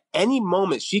Morgan, and at any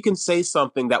moment she can say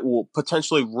something that will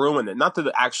potentially ruin it. Not that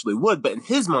it actually would, but in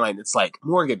his mind, it's like,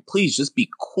 Morgan, please just be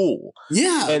cool.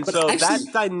 Yeah. And so that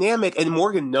dynamic, and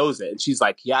Morgan knows it. And she's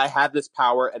like, yeah, I have this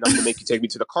power, and I'm going to make you take me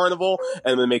to the carnival,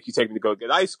 and I'm going to make you take me to go get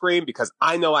ice cream because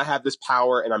I know I have this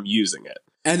power and I'm using it.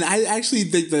 And I actually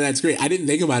think that that's great. I didn't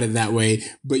think about it that way,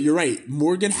 but you're right.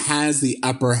 Morgan has the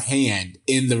upper hand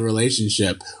in the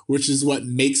relationship, which is what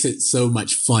makes it so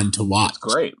much fun to watch.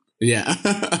 Great. Yeah.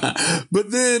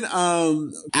 But then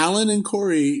Alan and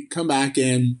Corey come back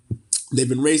and they've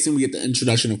been racing. We get the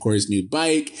introduction of Corey's new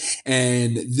bike.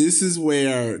 And this is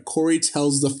where Corey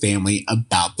tells the family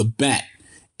about the bet.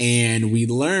 And we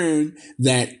learn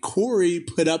that Corey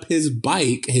put up his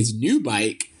bike, his new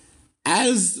bike,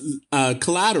 as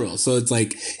collateral. So it's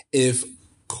like if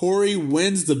Corey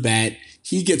wins the bet,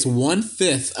 he gets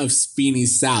 1/5 of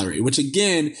Speeney's salary, which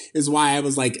again is why I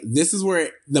was like, this is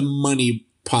where the money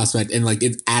prospect and like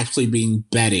it's actually being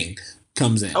betting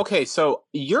comes in. Okay, so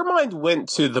your mind went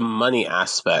to the money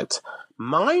aspect.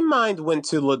 My mind went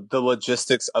to the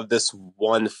logistics of this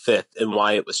 1/5 and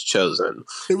why it was chosen.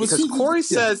 Because Corey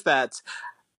says that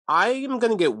I am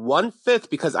going to get 1/5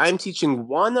 because I'm teaching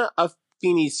one of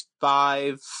Feeney's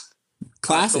 5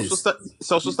 classes,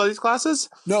 social studies classes.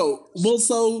 No, well,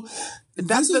 so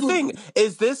that's the thing.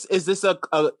 Is this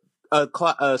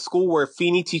a school where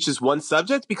Feeney teaches one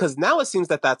subject? Because now it seems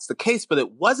that that's the case, but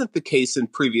it wasn't the case in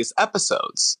previous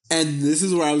episodes. And this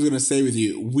is where I was going to say with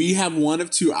you, we have one of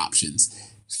two options.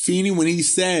 Feeney, when he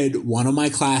said one of my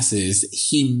classes,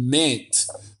 he meant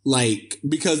like,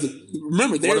 because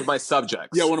remember, one of my subjects.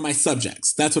 Yeah, one of my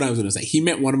subjects. That's what I was going to say. He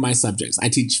meant one of my subjects. I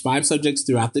teach 5 subjects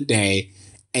throughout the day,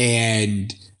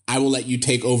 and I will let you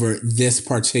take over this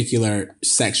particular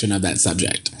section of that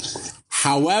subject.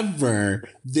 However,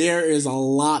 there is a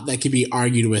lot that can be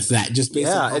argued with that. Just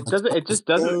based on it just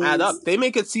doesn't add up. They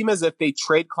make it seem as if they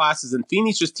trade classes, and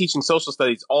Feeney's just teaching social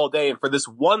studies all day, and for this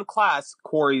one class,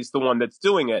 Corey's the one that's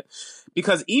doing it.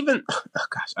 Because even,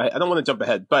 I don't want to jump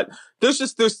ahead, but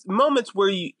there's moments where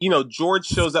George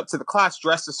shows up to the class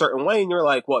dressed a certain way, and you're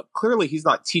like, well, clearly he's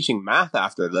not teaching math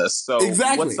after this. So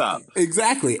what's up?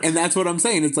 Exactly, and that's what I'm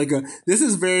saying. It's like this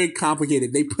is very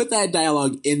complicated. They put that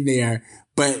dialogue in there,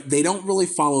 but they don't really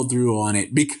follow through on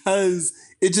it because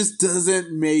it just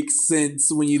doesn't make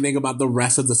sense when you think about the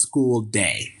rest of the school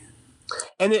day.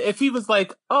 And if he was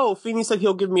like, oh, Feeney said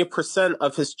he'll give me 1%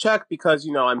 of his check because,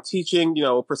 I'm teaching,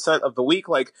 1% of the week,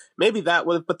 like maybe that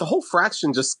would, but the whole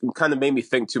fraction just kind of made me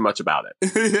think too much about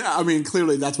it. Yeah, I mean,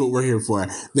 clearly that's what we're here for,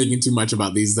 thinking too much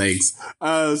about these things.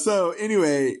 So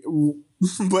anyway,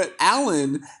 but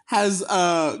Alan has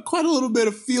quite a little bit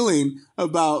of feeling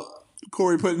about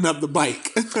Corey putting up the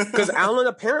bike. Because Alan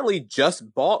apparently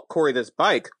just bought Corey this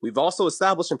bike. We've also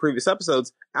established in previous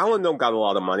episodes, Alan don't got a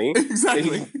lot of money.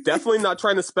 Exactly. And he's definitely not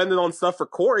trying to spend it on stuff for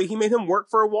Corey. He made him work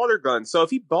for a water gun. So if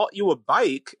he bought you a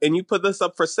bike and you put this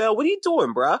up for sale, what are you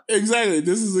doing, bruh? Exactly.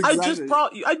 This is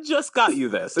exactly. I just got you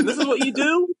this. And this is what you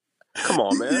do? Come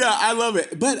on, man. Yeah, I love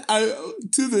it. But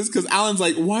to this, because Alan's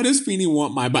like, why does Feeney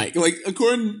want my bike? Like,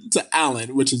 according to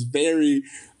Alan, which is very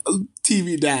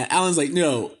TV dad, Alan's like,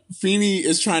 no, Feeney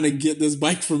is trying to get this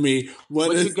bike for me.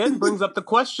 Which again brings up the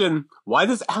question, why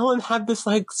does Alan have this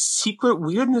like secret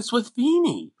weirdness with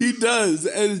Feeney? He does,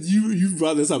 and you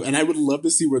brought this up, and I would love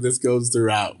to see where this goes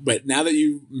throughout. But now that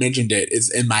you mentioned it, it's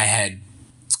in my head.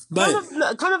 But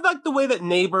kind of like the way that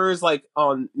neighbors like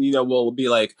will be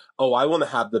like, oh, I want to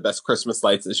have the best Christmas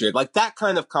lights this year, like that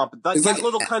kind of that like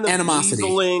little kind of animosity.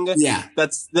 Weaseling, yeah,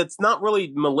 that's not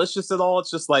really malicious at all.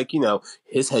 It's just like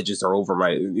his hedges are over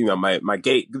my my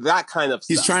gate, that kind of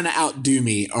He's stuff. trying to outdo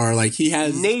me, or like he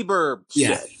has neighbor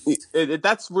shit.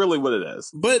 That's really what it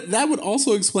is. But that would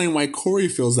also explain why Corey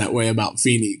feels that way about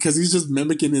Feeny, because he's just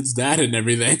mimicking his dad and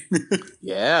everything.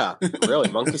 Yeah, really.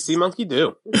 Monkey see, monkey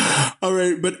do. All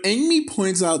right, but Amy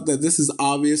points out that this is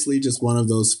obviously just one of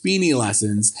those Feeny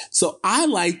lessons. So I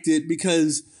liked it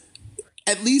because,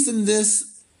 at least in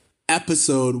this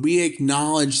episode, we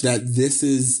acknowledge that this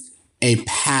is a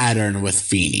pattern with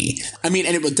Feeny. I mean,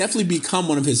 and it would definitely become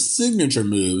one of his signature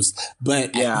moves.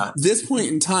 But at this point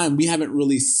in time, we haven't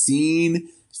really seen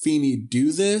Feeny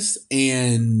do this,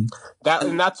 and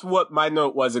that's what my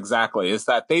note was exactly, is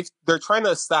that they're trying to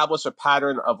establish a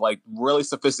pattern of like really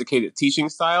sophisticated teaching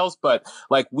styles, but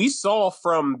like we saw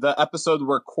from the episode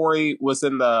where Corey was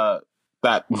in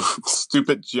that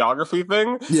stupid geography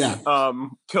thing,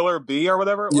 Killer Bee or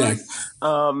whatever it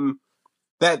was,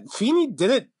 that Feeny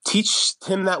didn't teach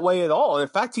him that way at all. In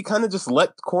fact, he kind of just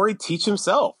let Corey teach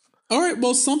himself. All right,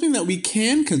 well, something that we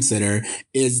can consider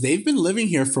is they've been living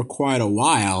here for quite a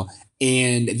while,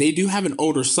 and they do have an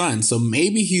older son, so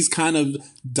maybe he's kind of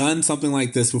done something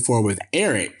like this before with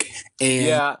Eric. And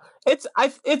yeah, it's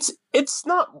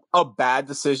not a bad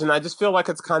decision. I just feel like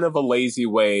it's kind of a lazy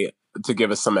way to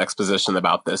give us some exposition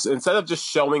about this. Instead of just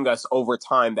showing us over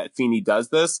time that Feeny does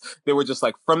this, they were just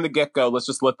like, from the get-go, let's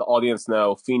just let the audience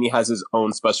know Feeny has his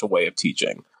own special way of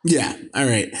teaching. Yeah, all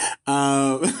right.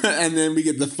 And then we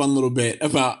get the fun little bit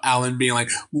about Alan being like,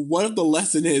 what if the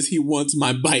lesson is he wants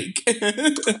my bike?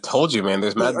 Told you, man,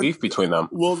 there's mad beef between them.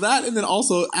 Well, that, and then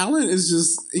also Alan is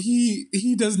just,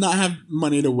 he does not have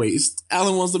money to waste.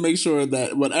 Alan wants to make sure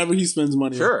that whatever he spends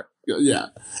money on. Yeah.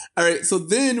 All right. So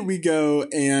then we go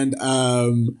and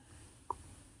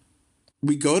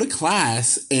we go to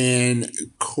class, and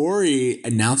Corey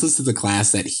announces to the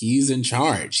class that he's in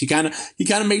charge. He kind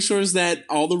of makes sure that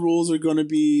all the rules are going to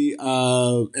be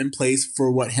in place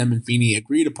for what him and Feeny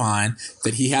agreed upon.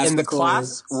 That he has, and the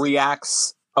class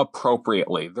reacts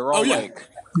appropriately. They're all like,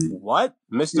 "What,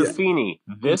 Mr. Feeny?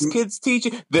 This kid's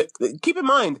teaching." Keep in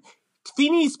mind,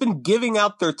 Feeny's been giving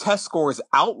out their test scores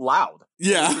out loud.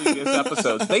 Yeah. In previous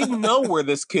episodes. They know where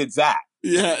this kid's at.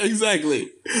 Yeah, exactly.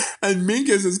 And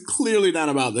Minkus is clearly not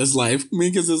about this life.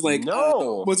 Minkus is like,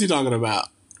 no. What's he talking about?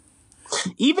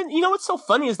 Even, what's so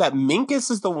funny is that Minkus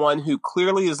is the one who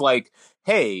clearly is like,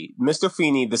 hey, Mr.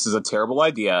 Feeny, this is a terrible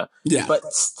idea. Yeah.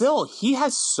 But still, he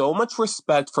has so much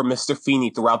respect for Mr. Feeny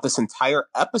throughout this entire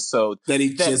episode that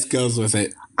he just goes with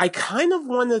it. I kind of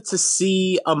wanted to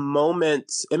see a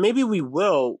moment, and maybe we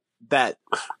will, that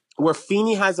where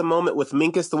Feeny has a moment with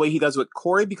Minkus the way he does with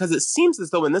Corey, because it seems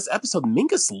as though in this episode,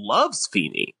 Minkus loves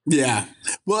Feeny. Yeah.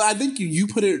 Well, I think you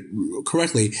put it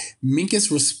correctly.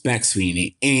 Minkus respects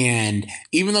Feeny. And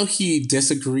even though he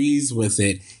disagrees with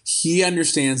it, he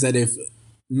understands that if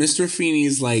Mr.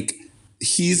 Feeny's like,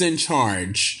 he's in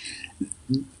charge,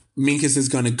 Minkus is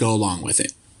going to go along with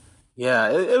it.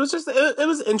 Yeah, it was just, it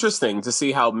was interesting to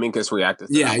see how Minkus reacted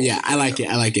to that. Yeah, I like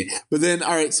it. But then,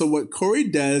 all right, so what Corey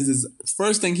does is,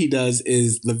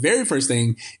 the very first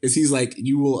thing is he's like,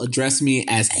 you will address me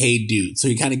as hey dude. So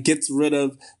he kind of gets rid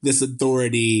of this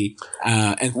authority.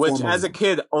 Which, as a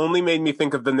kid, only made me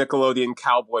think of the Nickelodeon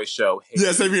cowboy show. Hey,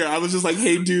 yeah, same here. I was just like,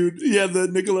 hey dude. Yeah, the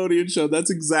Nickelodeon show.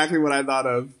 That's exactly what I thought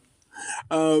of.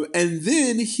 And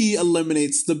then he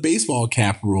eliminates the baseball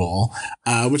cap rule,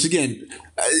 which again,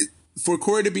 for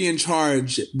Corey to be in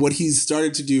charge, what he's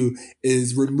started to do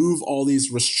is remove all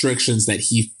these restrictions that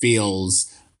he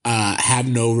feels have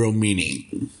no real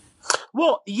meaning.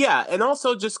 Well, yeah, and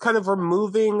also just kind of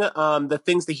removing the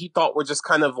things that he thought were just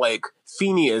kind of like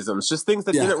Feenyisms, just things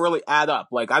that didn't really add up.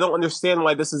 Like, I don't understand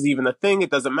why this is even a thing.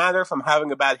 It doesn't matter. If I'm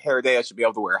having a bad hair day, I should be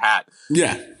able to wear a hat.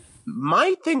 Yeah.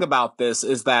 My thing about this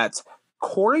is that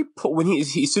Corey,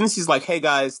 as soon as he's like, hey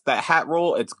guys, that hat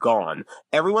rule, it's gone.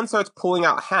 Everyone starts pulling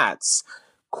out hats.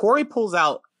 Corey pulls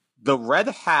out the red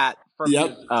hat from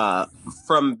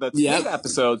the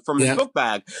episode from his book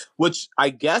bag, which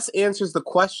I guess answers the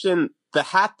question. The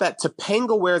hat that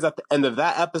Topanga wears at the end of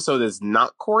that episode is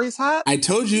not Corey's hat. I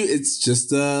told you, it's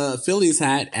just a Phillies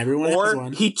hat. Everyone has one.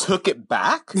 Or he took it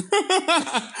back?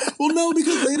 Well, no,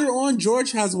 because later on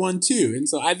George has one too. And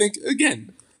so I think,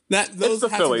 again, it's the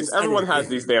Phillies. Everyone has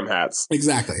these damn hats.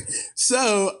 Exactly.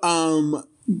 So,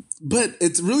 but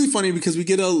it's really funny because we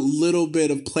get a little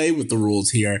bit of play with the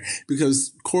rules here,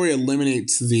 because Corey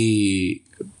eliminates the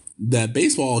that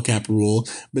baseball cap rule.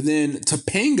 But then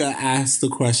Topanga asked the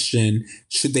question,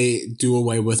 should they do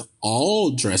away with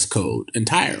all dress code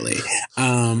entirely?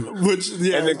 Which,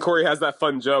 yeah. And then Corey has that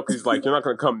fun joke. He's like, you're not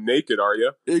going to come naked, are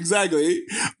you? Exactly.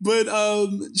 But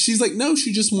she's like, no,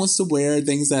 she just wants to wear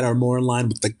things that are more in line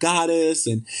with the goddess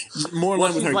and more in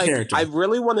line with her character. I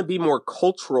really want to be more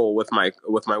cultural with my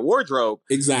wardrobe.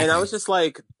 Exactly. And I was just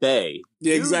like, bae.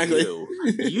 Yeah, exactly.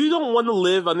 You don't want to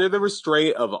live under the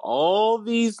restraint of all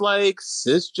these like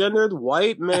cisgendered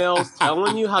white males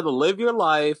telling you how to live your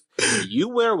life. You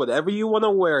wear whatever you want to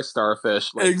wear,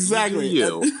 Starfish. Like, exactly.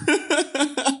 You.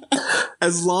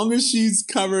 As long as she's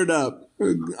covered up,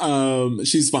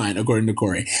 she's fine, according to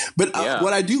Corey. But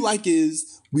what I do like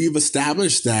is we've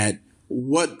established that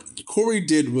what Corey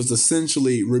did was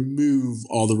essentially remove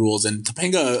all the rules. And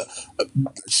Topanga,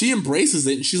 she embraces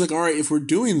it. And she's like, all right, if we're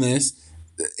doing this,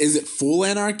 is it full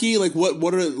anarchy? Like,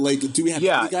 what are, like, do we have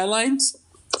guidelines?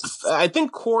 I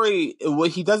think Corey,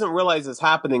 what he doesn't realize is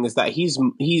happening is that he's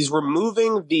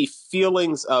removing the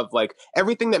feelings of like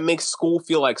everything that makes school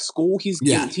feel like school. He's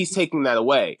taking that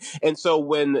away. And so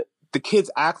when the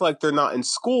kids act like they're not in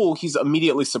school, he's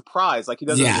immediately surprised. Like he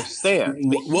doesn't understand.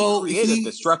 But he created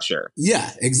the structure.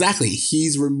 Yeah, exactly.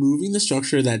 He's removing the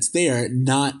structure that's there,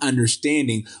 not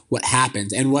understanding what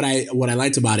happens. And what I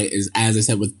liked about it is, as I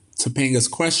said, with Topanga's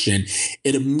question,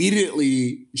 it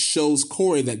immediately shows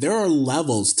Corey that there are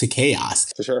levels to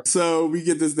chaos. For sure. So we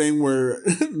get this thing where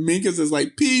Minkus is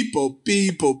like, people.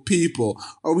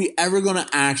 Are we ever going to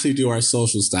actually do our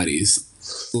social studies?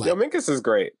 Like, Yo, Minkus is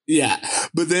great. Yeah.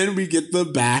 But then we get the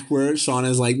back where Sean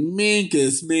is like,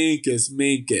 Minkus.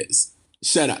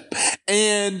 Shut up.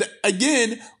 And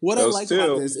again, what I like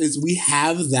about this is we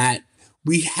have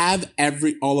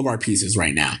all of our pieces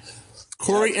right now.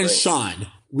 Corey and Sean.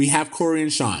 We have Corey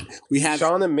and Sean. We have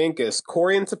Sean and Minkus,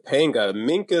 Corey and Topanga,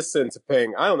 Minkus and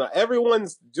Topanga. I don't know.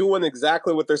 Everyone's doing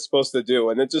exactly what they're supposed to do,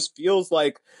 and it just feels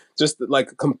like a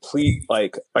complete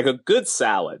like a good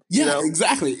salad. Yeah, you know?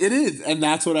 Exactly. It is, and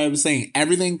that's what I was saying.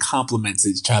 Everything complements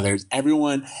each other.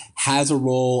 Everyone has a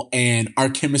role, and our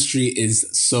chemistry is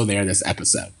so there this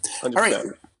episode. 100%. All right,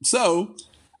 so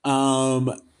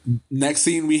next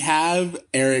scene we have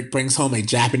Eric brings home a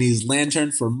Japanese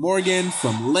lantern for Morgan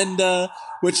from Linda.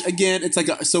 Which again, it's like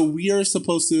so we are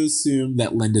supposed to assume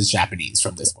that Linda's Japanese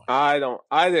from this point. I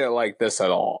didn't like this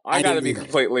at all. I got to be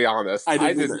completely honest.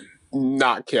 I did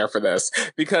not care for this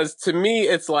because to me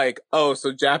it's like, oh,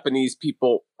 so Japanese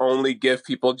people only give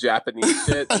people Japanese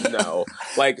shit? No.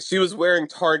 Like she was wearing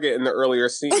Target in the earlier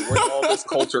scene. Where's all this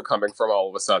culture coming from all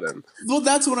of a sudden? Well,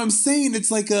 that's what I'm saying.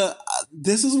 It's like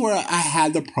this is where I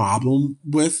had the problem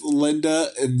with Linda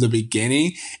in the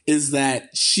beginning is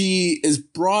that she is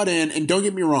brought in, and don't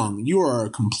get me wrong, you are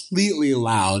completely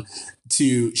allowed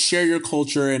to share your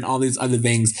culture and all these other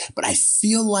things, but I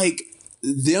feel like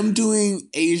them doing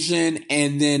Asian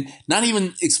and then not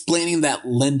even explaining that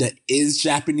Linda is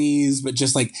Japanese, but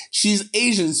just like she's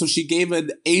Asian, so she gave an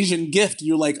Asian gift.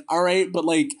 You're like, all right, but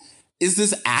like, is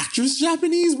this actress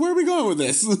Japanese? Where are we going with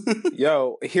this?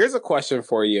 Yo, here's a question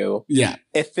for you. Yeah.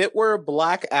 If it were a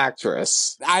black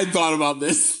actress, I thought about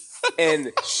this.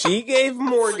 and she gave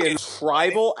Morgan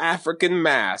tribal African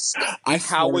mask,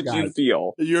 how would you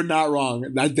feel? You're not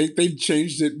wrong. I think they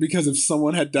changed it because if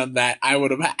someone had done that, I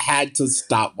would have had to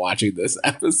stop watching this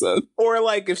episode. Or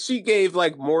like if she gave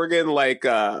like Morgan like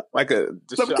some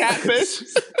catfish.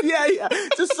 yeah,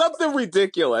 just something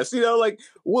ridiculous. You know, like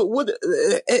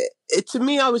to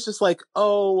me, I was just like,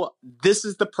 oh, this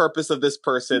is the purpose of this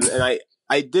person, and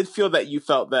I did feel that you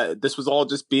felt that this was all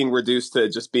just being reduced to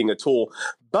just being a tool.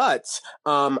 But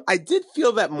I did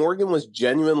feel that Morgan was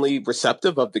genuinely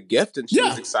receptive of the gift and she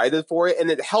was excited for it.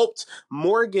 And it helped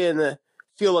Morgan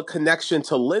feel a connection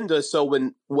to Linda. So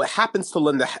when what happens to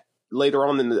Linda later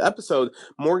on in the episode,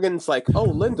 Morgan's like, oh,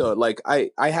 Linda, like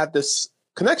I have this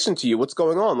connection to you. What's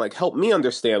going on? Like, help me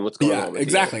understand what's going on.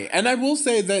 Exactly. And I will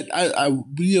say that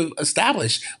we have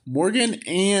established Morgan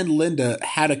and Linda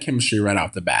had a chemistry right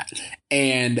off the bat.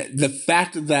 And the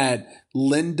fact that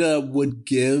Linda would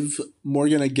give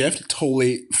Morgan a gift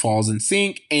totally falls in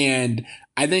sync. And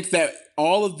I think that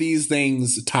all of these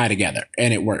things tie together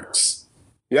and it works.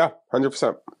 Yeah,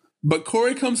 100%. But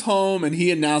Corey comes home and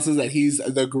he announces that he's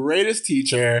the greatest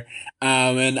teacher.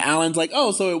 And Alan's like,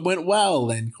 oh, so it went well.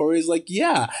 And Corey's like,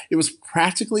 yeah, it was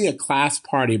practically a class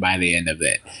party by the end of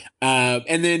it.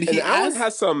 And then Alan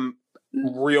has some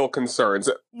real concerns.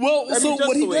 Well, I mean, so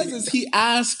what he justly. does is he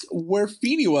asks where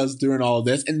Feeney was during all of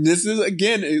this, and this is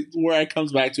again where it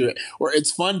comes back to it, where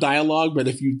it's fun dialogue, but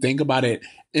if you think about it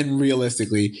and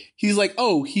realistically, he's like,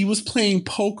 "Oh, he was playing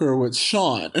poker with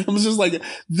Sean," and I was just like,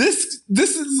 "This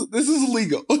is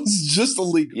illegal. It's just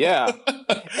illegal." Yeah,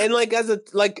 and like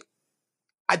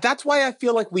that's why I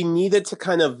feel like we needed to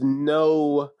kind of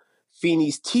know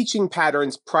Feeney's teaching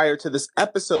patterns prior to this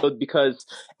episode, because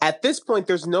at this point,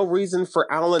 there's no reason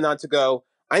for Alan not to go,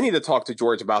 I need to talk to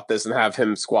George about this and have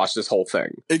him squash this whole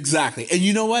thing. Exactly. And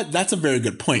you know what? That's a very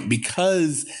good point,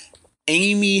 because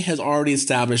Amy has already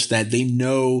established that they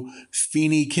know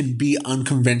Feeney can be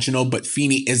unconventional, but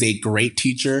Feeney is a great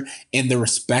teacher, and the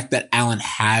respect that Alan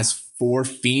has for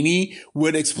Feeney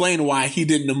would explain why he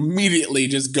didn't immediately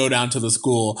just go down to the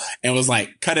school and was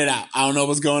like, cut it out. I don't know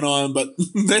what's going on, but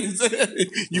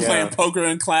you playing poker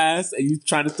in class and you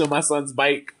trying to steal my son's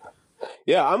bike.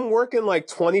 Yeah, I'm working like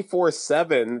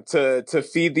 24/7 to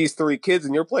feed these 3 kids,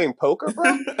 and you're playing poker,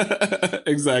 bro?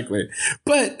 Exactly.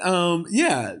 But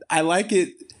yeah, I like it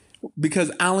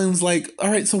because Alan's like, all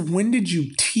right, so when did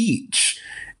you teach?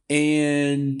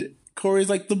 And Corey's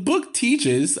like, the book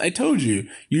teaches. I told you.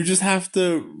 You just have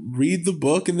to read the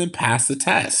book and then pass the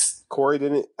test. Corey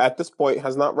didn't, at this point,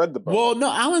 has not read the book. Well,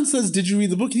 no, Alan says, did you read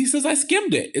the book? He says, I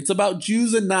skimmed it. It's about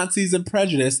Jews and Nazis and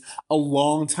prejudice a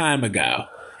long time ago.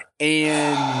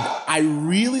 And I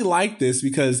really like this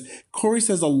because Corey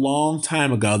says a long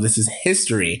time ago, this is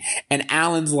history. And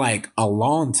Alan's like, a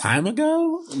long time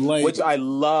ago? Like, which I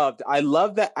loved. I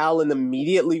love that Alan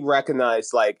immediately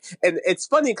recognized, like, and it's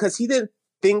funny because he didn't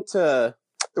think to,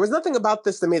 there was nothing about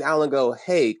this that made Alan go,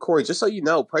 hey, Corey, just so you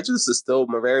know, prejudice is still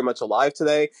very much alive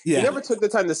today. Yeah. He never took the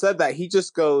time to say that. He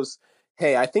just goes,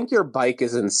 hey, I think your bike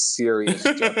is in serious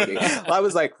jeopardy. I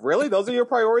was like, really? Those are your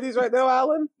priorities right now,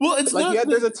 Alan? Well, it's like, not.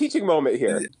 There's a teaching moment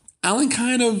here. Alan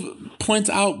kind of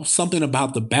points out something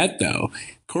about the bet, though.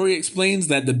 Corey explains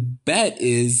that the bet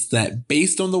is that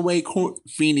based on the way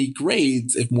Feeney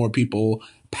grades, if more people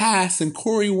pass, and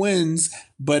Corey wins,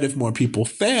 but if more people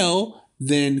fail,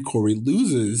 then Corey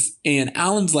loses. And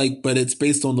Alan's like, but it's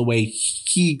based on the way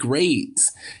he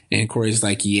grades. And Corey's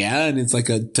like, yeah. And it's like,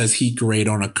 does he grade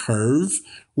on a curve?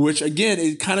 Which again,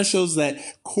 it kind of shows that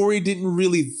Corey didn't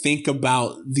really think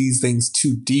about these things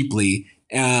too deeply.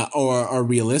 Or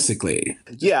realistically.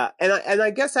 Yeah. And I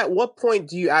guess at what point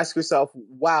do you ask yourself,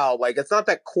 wow, like, it's not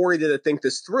that Corey didn't think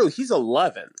this through. He's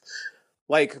 11.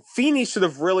 Like, Feeney should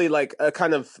have really, like,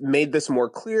 kind of made this more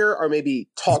clear, or maybe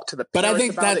talked to the parents but I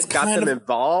think about that's it, got them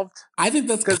involved. I think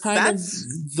that's kind of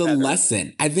the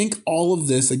lesson. I think all of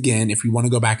this, again, if you want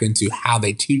to go back into how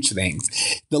they teach things,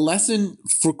 the lesson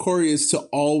for Corey is to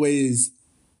always...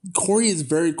 Corey is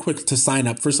very quick to sign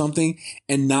up for something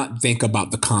and not think about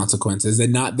the consequences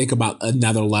and not think about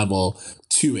another level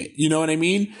to it. You know what I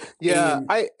mean? Yeah.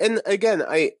 And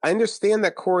I understand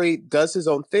that Corey does his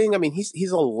own thing. I mean,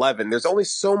 he's 11. There's only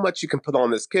so much you can put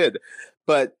on this kid.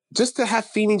 But just to have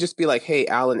Feeney just be like, hey,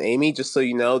 Alan, Amy, just so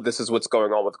you know, this is what's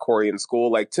going on with Corey in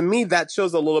school. Like, to me, that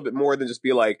shows a little bit more than just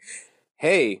be like,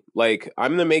 hey, like,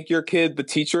 I'm going to make your kid the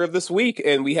teacher of this week,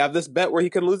 and we have this bet where he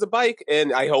can lose a bike,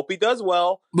 and I hope he does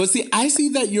well. But see, I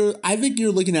think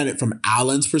you're looking at it from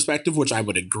Alan's perspective, which I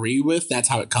would agree with. That's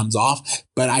how it comes off.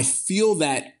 But I feel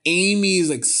that Amy's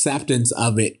acceptance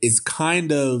of it is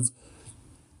kind of,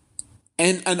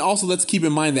 and also let's keep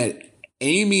in mind that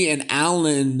Amy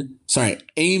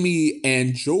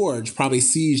and George probably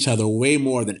see each other way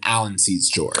more than Alan sees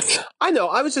George. I know.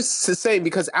 I was just saying,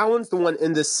 because Alan's the one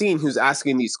in this scene who's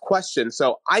asking these questions.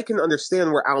 So I can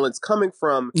understand where Alan's coming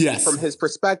from his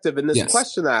perspective in this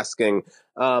question asking,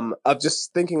 of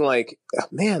just thinking like,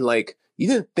 man, like, you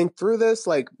didn't think through this?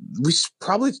 Like, we should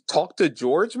probably talk to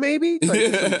George, maybe? Try to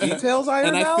get some details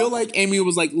ironed out? I feel like Amy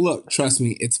was like, look, trust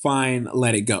me, it's fine,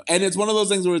 let it go. And it's one of those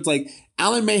things where it's like,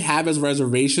 Alan may have his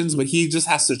reservations, but he just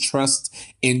has to trust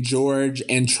in George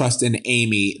and trust in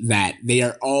Amy that they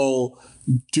are all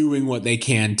doing what they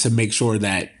can to make sure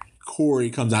that Corey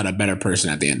comes out a better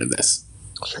person at the end of this.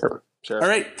 Sure. All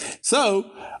right. So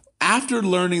after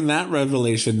learning that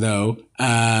revelation, though,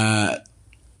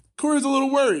 Corey's a little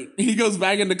worried. He goes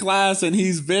back into class and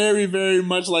he's very, very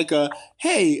much like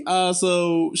hey,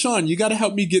 so Sean, you got to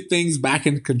help me get things back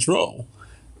in control.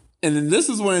 And then this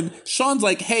is when Sean's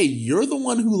like, hey, you're the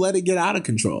one who let it get out of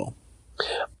control.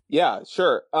 Yeah,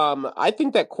 sure. I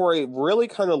think that Corey really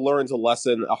kind of learns a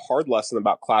hard lesson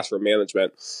about classroom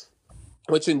management,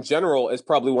 which in general is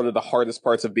probably one of the hardest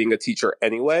parts of being a teacher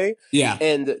anyway. Yeah.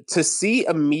 And to see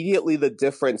immediately the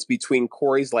difference between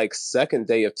Corey's like second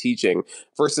day of teaching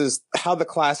versus how the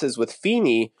class is with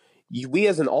Feeney, we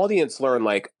as an audience learn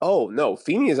like, oh no,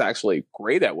 Feeney is actually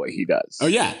great at what he does. Oh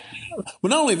yeah. Well,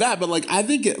 not only that, but like I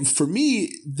think for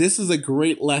me, this is a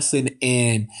great lesson.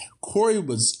 And Corey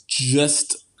was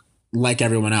just like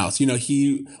everyone else. You know,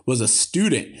 he was a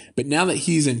student, but now that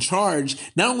he's in charge,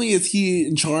 not only is he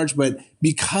in charge, but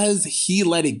because he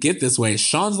let it get this way,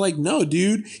 Sean's like, no,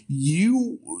 dude,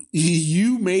 you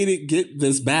made it get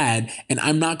this bad and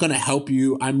I'm not going to help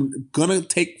you. I'm going to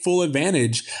take full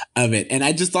advantage of it. And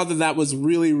I just thought that was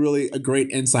really, really a great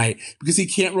insight because he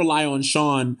can't rely on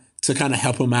Sean to kind of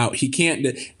help him out. He can't,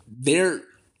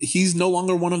 he's no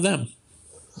longer one of them.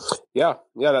 Yeah,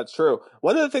 that's true.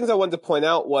 One of the things I wanted to point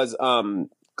out was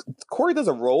Corey does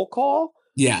a roll call.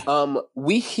 Yeah.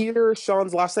 We hear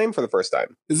Sean's last name for the first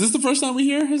time. Is this the first time we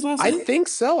hear his last name? I think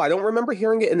so. I don't remember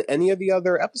hearing it in any of the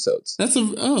other episodes. That's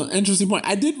an interesting point.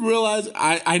 I did realize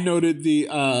I noted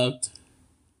the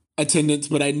attendance,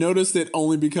 but I noticed it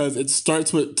only because it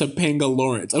starts with Topanga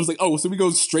Lawrence. I was like, oh, so we go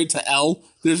straight to L.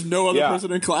 There's no other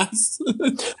person in class.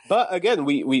 But again,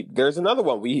 we there's another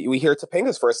one. We hear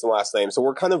Topanga's first and last name,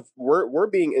 so we're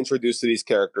being introduced to these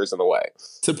characters in a way.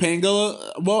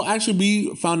 Topanga. Well, actually,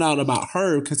 we found out about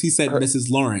her because he said Mrs.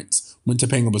 Lawrence when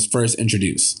Topanga was first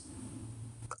introduced.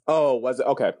 Oh, was it?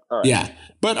 Okay, all right. Yeah,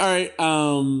 but all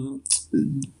right.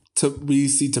 We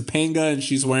see Topanga and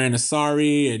she's wearing a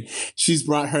sari and she's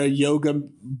brought her yoga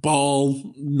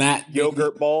ball mat.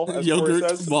 Yogurt ball.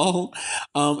 Yogurt ball.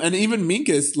 And even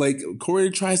Minkus, like Corey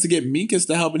tries to get Minkus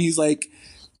to help and he's like,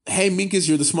 hey, Minkus,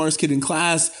 you're the smartest kid in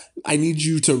class. I need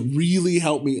you to really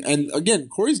help me. And again,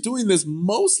 Corey's doing this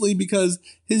mostly because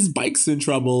his bike's in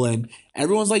trouble and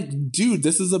everyone's like, dude,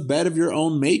 this is a bed of your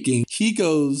own making. He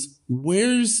goes,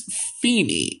 where's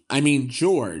Feeney? I mean,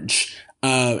 George.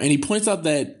 And he points out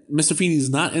that Mr. Feeney is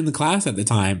not in the class at the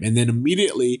time. And then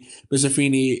immediately Mr.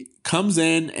 Feeney comes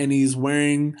in and he's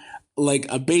wearing like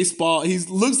a baseball. He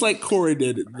looks like Corey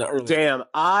did in the early. Damn,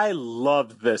 I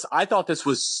loved this. I thought this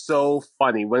was so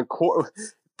funny when Corey.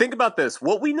 Think about this.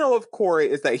 What we know of Corey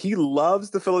is that he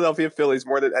loves the Philadelphia Phillies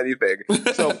more than anything.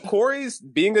 So Corey's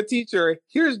being a teacher.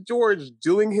 Here's George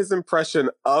doing his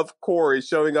impression of Corey,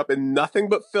 showing up in nothing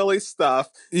but Philly stuff.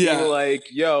 Yeah. Being like,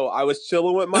 yo, I was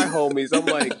chilling with my homies. I'm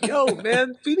like, yo,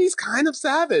 man, Feeney's kind of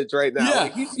savage right now. Yeah.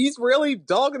 Like, he's really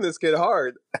dogging this kid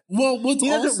hard. Well, Corey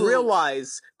doesn't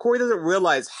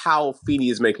realize how Feeney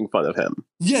is making fun of him.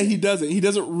 Yeah, he doesn't. He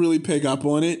doesn't really pick up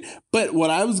on it. But what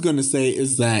I was going to say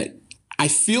is that I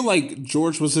feel like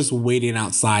George was just waiting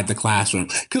outside the classroom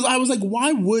because I was like,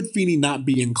 why would Feeney not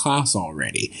be in class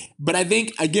already? But I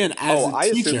think, again, as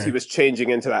a teacher, assumed he was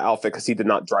changing into that outfit because he did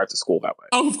not drive to school that way.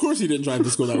 Oh, of course he didn't drive to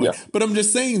school that way. But I'm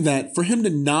just saying that for him to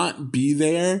not be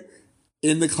there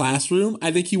in the classroom,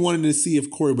 I think he wanted to see if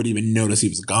Corey would even notice he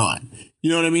was gone. You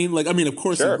know what I mean? Like, I mean, of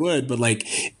course he would, but like,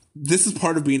 this is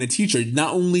part of being a teacher.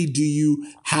 Not only do you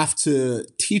have to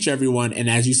teach everyone, and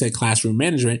as you said, classroom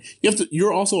management,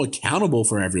 you're also accountable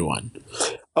for everyone.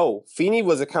 Oh, Feeney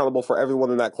was accountable for everyone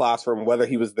in that classroom, whether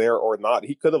he was there or not.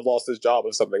 He could have lost his job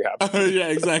if something happened. Yeah,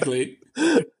 exactly.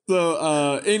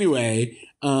 So anyway,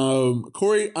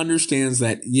 Corey understands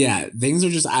that, yeah, things are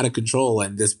just out of control,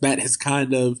 and this bet has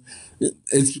kind of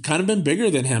been bigger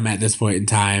than him at this point in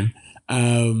time.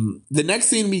 The next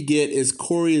scene we get is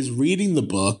Corey is reading the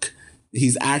book.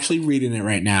 He's actually reading it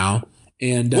right now.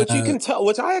 And which you can tell,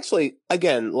 which I actually,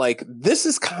 again, like, this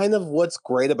is kind of what's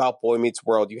great about Boy Meets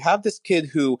World. You have this kid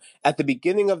who, at the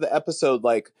beginning of the episode,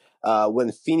 like,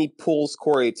 when Feeney pulls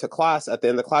Corey to class, at the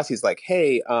end of the class, he's like,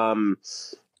 hey,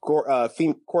 Corey, I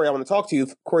want to talk to you.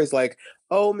 Corey's like,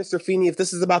 oh, Mr. Feeney, if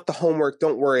this is about the homework,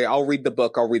 don't worry. I'll read the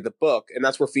book. And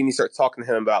that's where Feeney starts talking to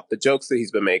him about the jokes that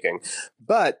he's been making.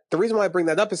 But the reason why I bring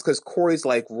that up is because Corey's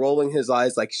like rolling his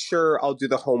eyes like, sure, I'll do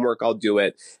the homework. I'll do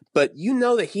it. But you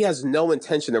know that he has no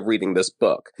intention of reading this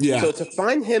book. Yeah. So to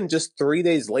find him just 3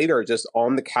 days later, just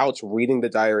on the couch reading the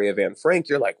Diary of Anne Frank,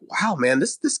 you're like, wow, man,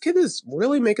 this kid is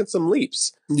really making some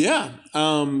leaps. Yeah.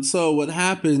 So what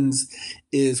happens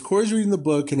is Corey's reading the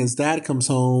book and his dad comes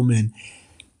home and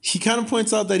he kind of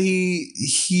points out that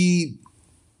he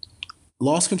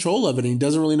lost control of it and he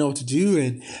doesn't really know what to do.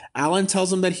 And Alan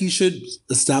tells him that he should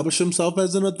establish himself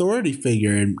as an authority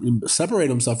figure and separate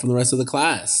himself from the rest of the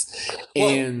class. Well,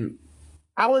 and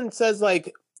Alan says,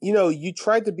 like, you know, you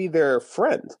tried to be their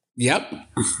friend. Yep.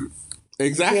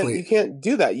 Exactly. You can't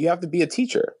do that. You have to be a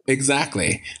teacher.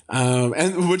 Exactly.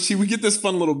 And we get this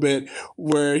fun little bit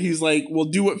where he's like, well,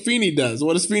 do what Feeney does.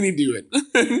 What is Feeney doing?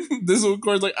 This is, of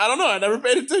course, like, I don't know. I never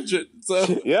paid attention.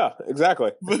 So yeah,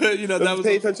 exactly. But, you know, that was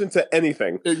pay attention to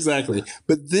anything. Exactly.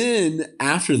 But then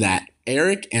after that,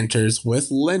 Eric enters with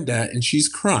Linda and she's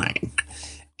crying.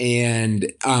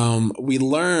 and we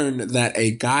learn that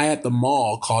a guy at the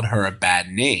mall called her a bad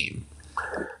name.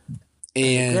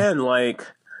 And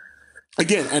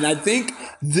again, and I think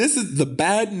this is the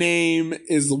bad name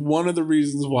is one of the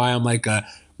reasons why I'm like,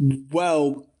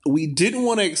 well, we didn't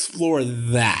want to explore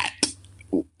that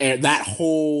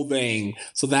whole thing,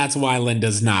 so that's why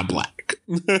Linda's not black.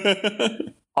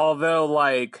 Although,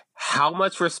 like, how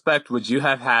much respect would you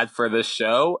have had for this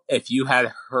show if you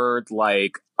had heard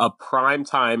like a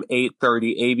primetime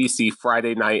 8:30 ABC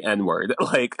Friday night N-word?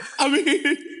 Like, I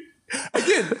mean,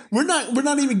 again, we're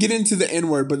not even getting into the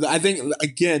N-word, but I think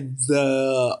again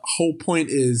the whole point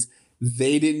is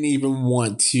they didn't even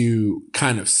want to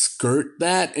kind of skirt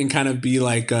that and kind of be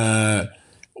like, well,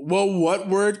 what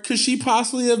word could she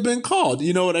possibly have been called?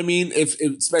 You know what I mean? If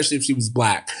especially if she was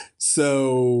black.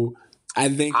 So I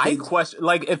think question,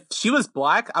 like, if she was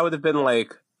black, I would have been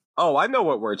like, oh, I know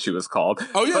what word she was called.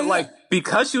 Oh yeah, but like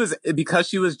because she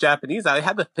was Japanese, I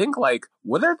had to think like,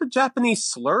 what are the Japanese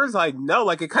slurs I know?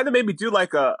 Like, it kind of made me do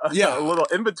like a little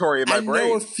inventory in my brain. I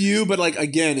know a few, but like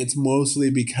again, it's mostly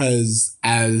because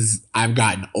as I've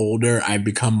gotten older, I've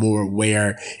become more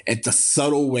aware at the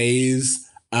subtle ways.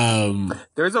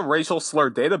 There's a racial slur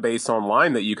database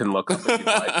online that you can look up if you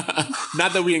like.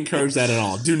 Not that we encourage that at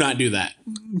all. Do not do that.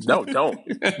 No, don't.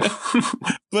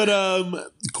 But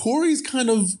Corey's kind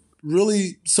of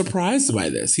really surprised by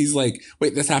this. He's like,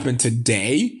 wait, this happened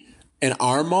today in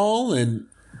our mall? And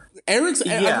Eric's,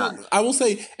 I will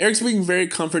say, Eric's being very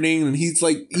comforting, and he's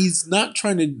like, he's not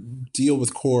trying to deal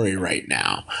with Corey right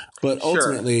now. But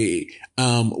ultimately,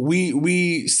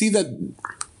 we see that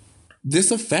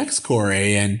this affects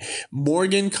Corey, and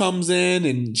Morgan comes in,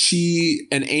 and she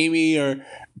and Amy are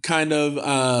kind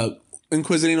of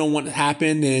inquisiting on what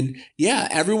happened, and yeah,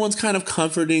 everyone's kind of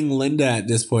comforting Linda at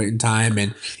this point in time.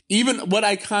 And even what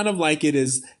I kind of like it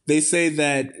is they say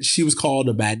that she was called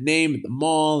a bad name at the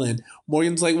mall, and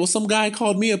Morgan's like, well, some guy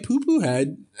called me a poo-poo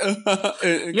head.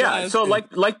 Yeah, so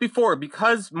like before,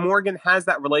 because Morgan has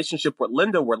that relationship with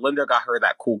Linda where Linda got her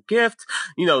that cool gift,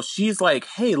 you know, she's like,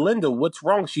 hey, Linda, what's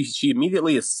wrong? She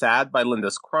immediately is sad by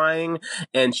Linda's crying,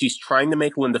 and she's trying to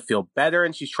make Linda feel better,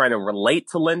 and she's trying to relate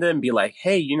to Linda and be like,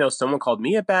 hey, you know, someone called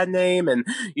me a bad name, and,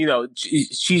 you know,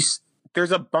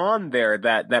 there's a bond there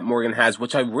that Morgan has,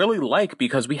 which I really like,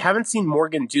 because we haven't seen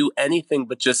Morgan do anything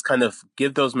but just kind of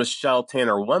give those Michelle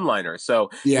Tanner one-liners. So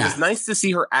it's nice to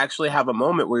see her actually have a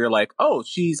moment where you're like, oh,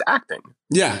 she's acting.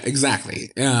 Yeah,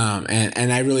 exactly.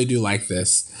 And I really do like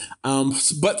this.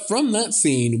 But from that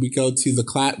scene, we go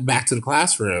to back to the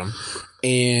classroom.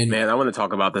 And man, I want to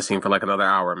talk about this scene for like another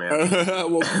hour,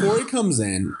 man. Well, Corey comes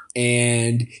in,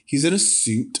 and he's in a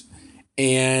suit,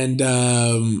 and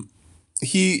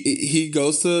he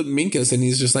goes to Minkus, and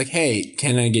he's just like, hey,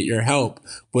 can I get your help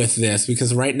with this?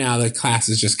 Because right now the class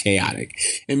is just chaotic.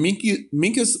 And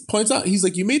Minkus points out, he's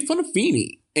like, you made fun of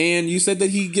Feeny, and you said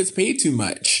that he gets paid too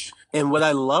much. And what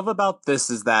I love about this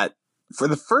is that for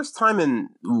the first time in,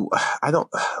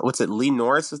 Lee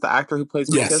Norris is the actor who plays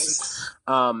Minkus? Yes.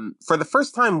 For the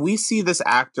first time, we see this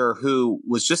actor who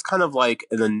was just kind of like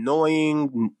an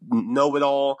annoying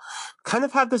know-it-all, kind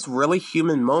of had this really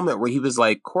human moment where he was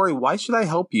like, Corey, why should I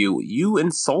help you? You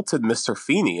insulted Mr.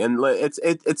 Feeney. And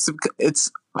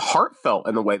it's heartfelt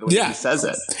in the way that he says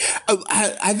it.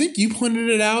 I think you pointed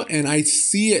it out, and I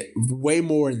see it way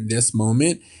more in this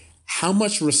moment, how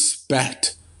much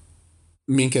respect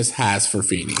Minkus has for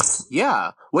Feeny.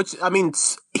 Yeah, which, I mean,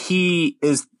 he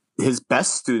is his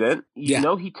best student. You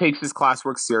know, he takes his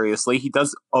classwork seriously. He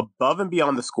does above and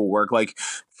beyond the schoolwork. Like,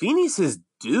 Feeny's his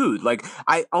dude. Like,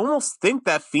 I almost think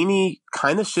that Feeny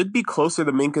kind of should be closer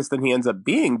to Minkus than he ends up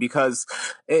being, because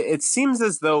it seems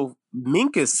as though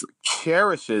Minkus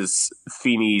cherishes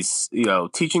Feeny's, you know,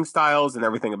 teaching styles and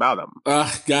everything about him.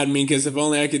 God, Minkus, if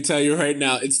only I could tell you right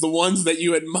now, it's the ones that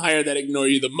you admire that ignore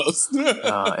you the most.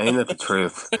 Ain't it the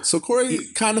truth? So Corey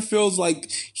kind of feels like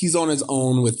he's on his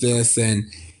own with this, and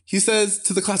he says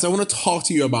to the class, I want to talk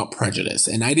to you about prejudice.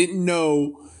 And I didn't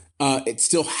know it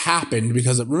still happened,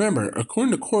 because remember,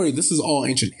 according to Corey, this is all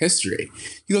ancient history.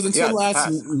 He goes, until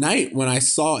last night when I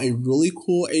saw a really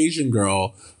cool Asian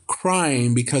girl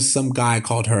crying because some guy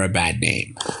called her a bad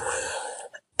name.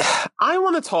 I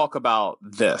want to talk about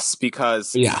this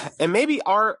because, and maybe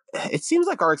it seems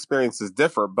like our experiences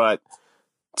differ, but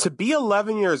to be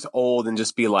 11 years old and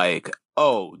just be like,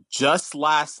 oh, just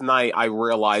last night I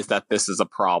realized that this is a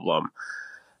problem.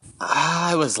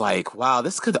 I was like, wow,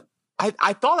 this could...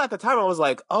 I thought at the time, I was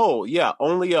like, oh, yeah,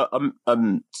 only a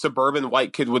suburban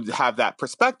white kid would have that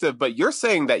perspective. But you're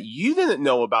saying that you didn't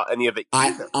know about any of it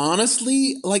either. I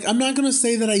honestly, I'm not going to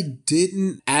say that I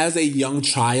didn't. As a young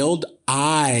child,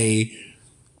 I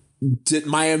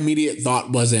my immediate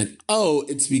thought wasn't, oh,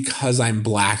 it's because I'm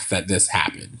black that this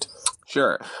happened.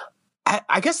 Sure.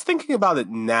 I guess thinking about it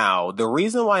now, the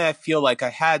reason why I feel like I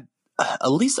had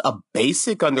at least a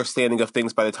basic understanding of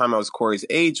things by the time I was Corey's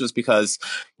age was because,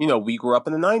 we grew up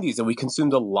in the 90s and we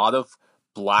consumed a lot of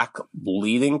black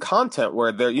leading content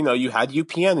where there, you had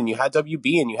UPN and you had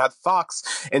WB and you had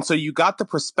Fox. And so you got the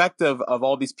perspective of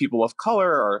all these people of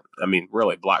color, or,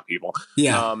 really black people.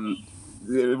 Yeah.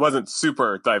 It wasn't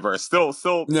super diverse. Still.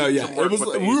 No, yeah, it was.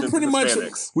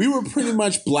 We were pretty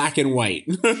much black and white.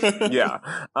 Yeah,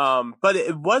 but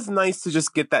it was nice to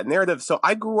just get that narrative. So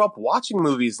I grew up watching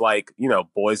movies like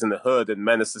Boys in the Hood and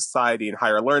Menace Society and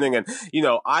Higher Learning, and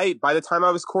by the time I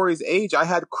was Corey's age, I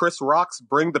had Chris Rock's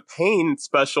Bring the Pain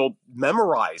special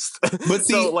memorized. But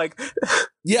see, so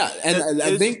yeah, and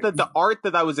I think that the art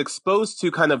that I was exposed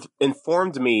to kind of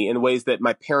informed me in ways that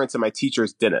my parents and my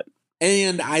teachers didn't.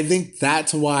 And I think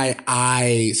that's why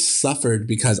I suffered,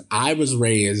 because I was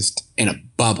raised in a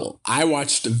bubble. I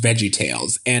watched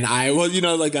VeggieTales, and I was,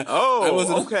 I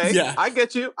wasn't, okay. Yeah, I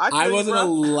get you. I wasn't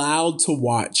allowed to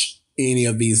watch any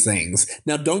of these things.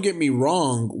 Now, don't get me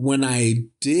wrong. When I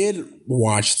did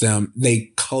watch them,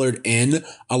 they colored in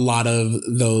a lot of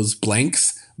those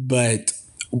blanks, but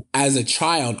as a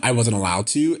child, I wasn't allowed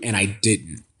to, and I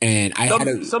didn't. And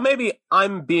so maybe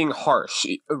I'm being harsh,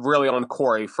 really, on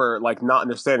Corey for not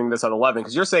understanding this at 11,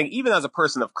 because you're saying even as a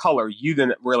person of color, you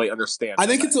didn't really understand. I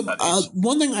think it's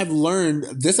one thing I've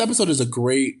learned. This episode is a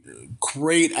great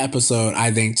episode, I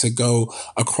think, to go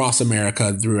across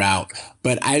America throughout.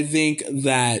 But I think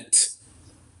that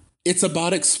it's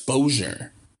about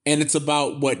exposure, and it's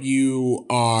about what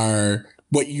your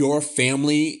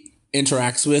family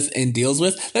interacts with and deals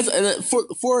with. That's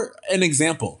for an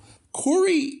example.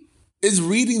 Corey is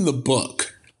reading the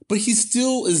book, but he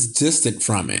still is distant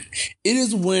from it. It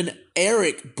is when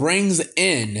Eric brings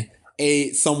in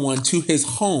someone to his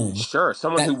home. Sure,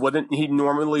 someone he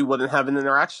normally wouldn't have an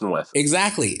interaction with.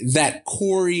 Exactly. That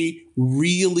Corey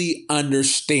really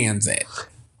understands it.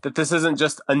 That this isn't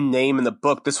just a name in the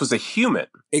book. This was a human.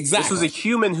 Exactly. This was a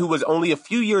human who was only a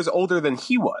few years older than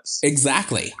he was.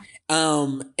 Exactly.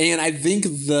 And I think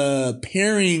the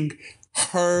pairing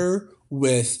her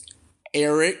with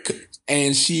Eric,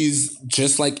 and she's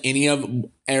just like any of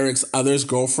Eric's other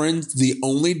girlfriends. The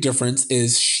only difference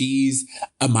is she's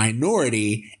a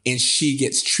minority and she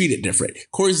gets treated different.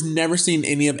 Corey's never seen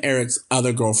any of Eric's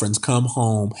other girlfriends come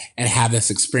home and have this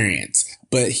experience,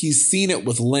 but he's seen it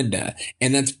with Linda,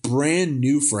 and that's brand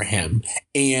new for him.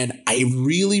 And I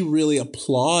really, really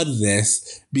applaud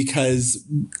this, because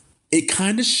it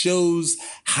kind of shows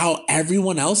how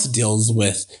everyone else deals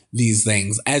with these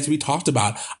things. As we talked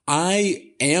about,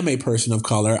 I am a person of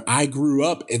color. I grew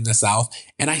up in the South,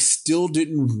 and I still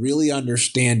didn't really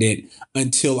understand it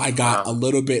until I got a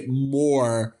little bit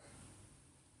more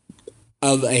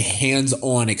of a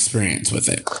hands-on experience with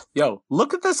it. Yo,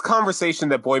 look at this conversation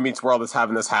that Boy Meets World is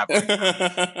having us happen.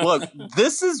 Look,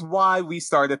 this is why we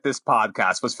started this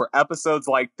podcast, was for episodes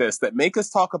like this that make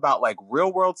us talk about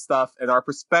real world stuff and our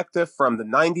perspective from the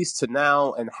 90s to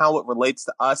now and how it relates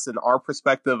to us and our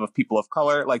perspective of people of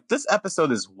color. This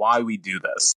episode is why we do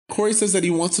this. Corey says that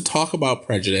he wants to talk about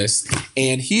prejudice,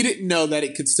 and he didn't know that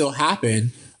it could still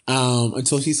happen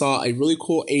until he saw a really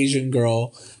cool Asian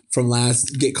girl from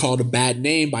last get called a bad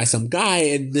name by some guy,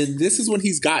 and then this is when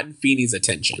he's gotten Feeney's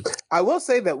attention. I will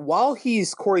say that while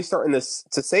Corey starting to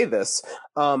say this,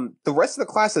 the rest of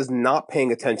the class is not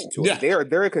paying attention to it. Yeah.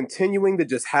 They're continuing to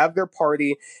just have their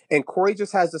party, and Corey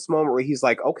just has this moment where he's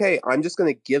like, okay, I'm just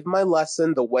going to give my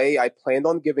lesson the way I planned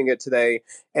on giving it today.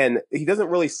 And he doesn't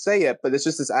really say it, but it's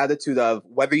just this attitude of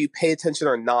whether you pay attention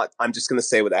or not, I'm just going to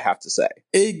say what I have to say.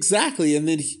 Exactly. And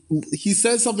then he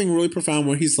says something really profound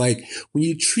where he's like, when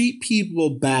you treat people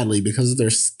badly because of their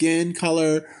skin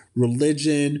color,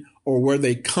 religion, or where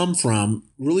they come from,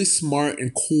 really smart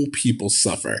and cool people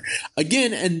suffer.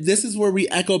 Again, and this is where we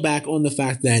echo back on the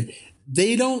fact that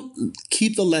they don't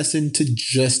keep the lesson to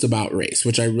just about race,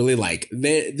 which I really like.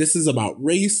 This is about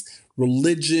race,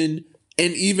 religion,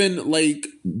 and even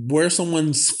where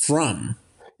someone's from.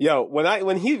 Yo,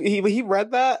 when he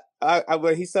read that,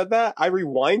 when he said that, I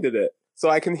rewinded it so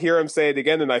I can hear him say it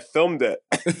again, and I filmed it.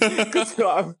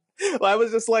 I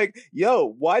was just like,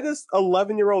 yo, why does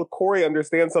 11-year-old Corey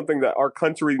understand something that our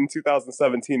country in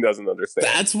 2017 doesn't understand?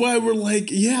 That's why we're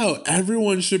like,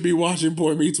 everyone should be watching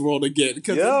Boy Meets World again,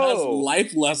 because it has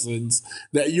life lessons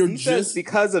that says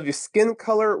because of your skin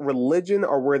color, religion,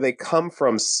 or where they come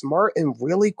from, smart and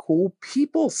really cool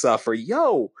people suffer.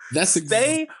 Yo,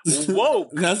 stay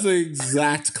woke. That's the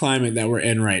exact climate that we're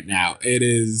in right now. It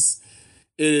is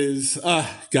It is,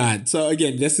 God. So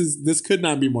again, this could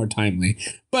not be more timely.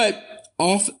 But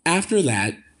off after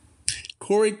that,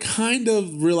 Corey kind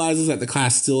of realizes that the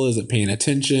class still isn't paying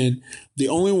attention. The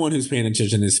only one who's paying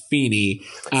attention is Feeney.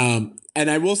 And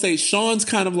I will say Sean's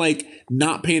kind of like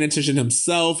not paying attention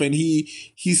himself, and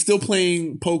he's still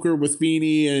playing poker with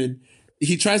Feeney, and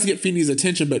he tries to get Feeney's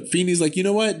attention, but Feeney's like, you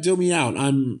know what? Deal me out.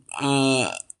 I'm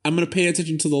going to pay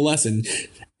attention to the lesson.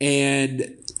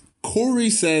 And Corey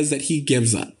says that he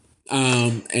gives up.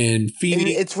 And Feeney.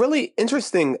 And it's really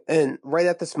interesting. And right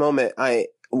at this moment,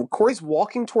 Corey's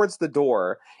walking towards the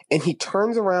door, and he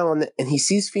turns around and he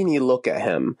sees Feeney look at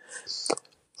him.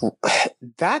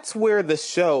 That's where the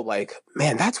show,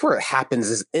 that's where it happens,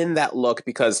 is in that look,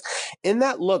 because in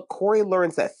that look, Corey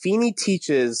learns that Feeney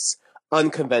teaches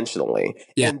unconventionally.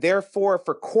 Yeah. And therefore,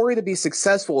 for Corey to be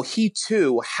successful, he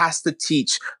too has to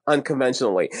teach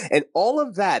unconventionally. And all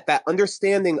of that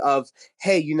understanding of,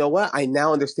 hey, you know what? I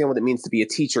now understand what it means to be a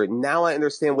teacher. Now I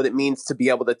understand what it means to be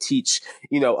able to teach,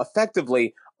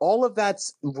 effectively. All of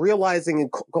that's realizing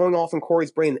and going off in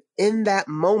Corey's brain in that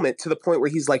moment, to the point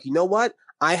where he's like, you know what?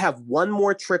 I have one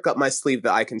more trick up my sleeve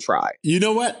that I can try. You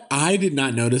know what? I did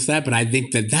not notice that, but I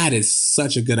think that is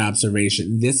such a good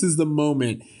observation. This is the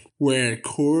moment where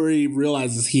Corey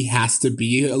realizes he has to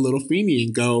be a little Feeney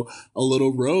and go a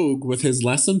little rogue with his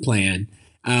lesson plan.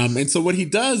 And so what he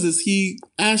does is he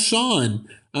asks Sean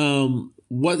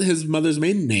what his mother's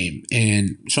maiden name.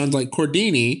 And Sean's like,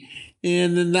 Cordini.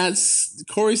 And then that's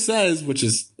Corey says, which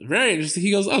is very interesting.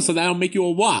 He goes, oh, so that'll make you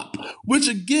a WAP. Which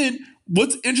again,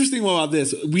 what's interesting about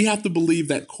this, we have to believe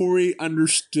that Corey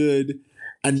understood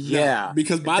enough. Yeah.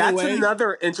 Because by the way, that's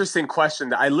another interesting question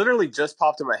that I literally just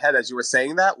popped in my head as you were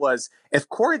saying that, was if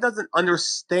Corey doesn't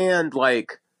understand,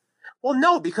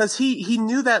 no, because he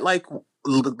knew that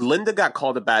Linda got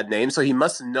called a bad name, so he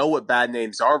must know what bad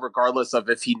names are, regardless of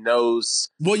if he knows.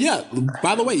 Well, yeah.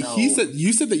 By the way, you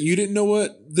said that you didn't know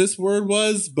what this word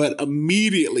was, but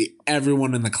immediately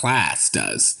everyone in the class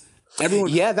does.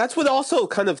 Everyone. Yeah, that's what also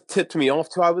kind of tipped me off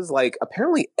too. I was like,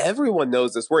 apparently everyone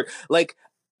knows this word.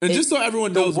 And just so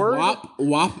everyone knows,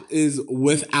 WAP is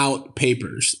without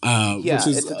papers. Which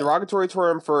is, it's a derogatory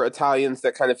term for Italians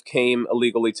that kind of came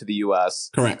illegally to the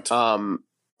U.S. Correct.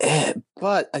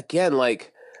 But again,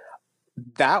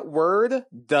 that word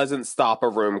doesn't stop a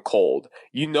room cold.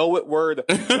 You know what word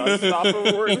does stop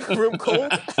a room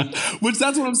cold? Which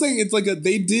that's what I'm saying. It's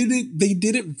they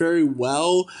did it very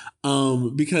well,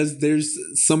 because there's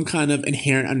some kind of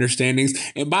inherent understandings.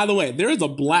 And by the way, there is a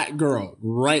black girl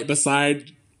right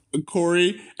beside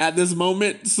Corey at this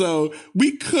moment, so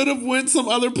we could have went some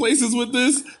other places with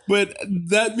this, but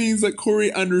that means that Corey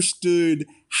understood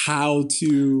how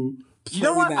to. You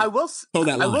know what? I will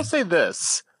say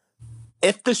this.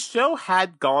 If the show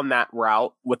had gone that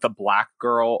route with the black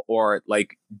girl or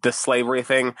the slavery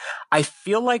thing, I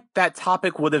feel like that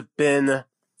topic would have been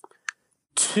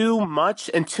too much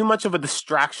of a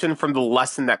distraction from the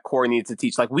lesson that Corey needs to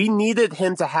teach. We needed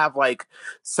him to have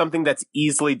something that's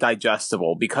easily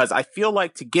digestible, because I feel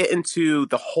like to get into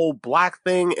the whole black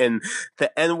thing and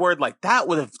the N-word, that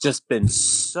would have just been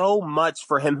so much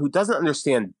for him, who doesn't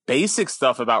understand basic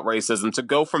stuff about racism, to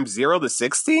go from 0 to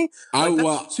 60.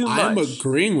 That's too much. I'm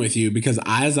agreeing with you, because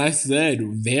as I said,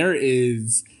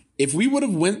 if we would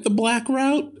have went the black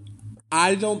route,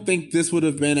 I don't think this would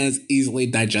have been as easily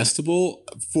digestible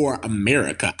for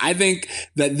America. I think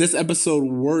that this episode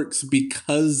works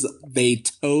because they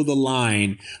toe the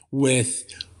line with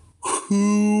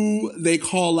who they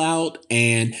call out,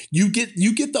 and you get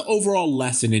the overall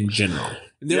lesson in general.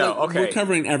 Okay. We're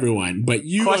covering everyone, but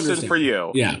you question understand. For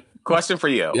you. Yeah. Question for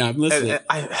you. Yeah, I'm listening.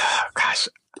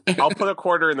 I'll put a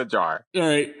quarter in the jar. All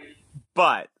right.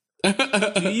 But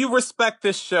do you respect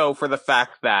this show for the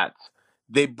fact that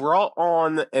they brought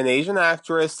on an Asian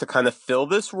actress to kind of fill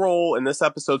this role in this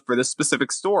episode for this specific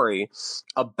story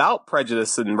about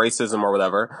prejudice and racism or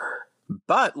whatever?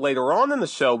 But later on in the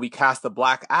show, we cast a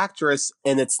black actress,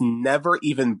 and it's never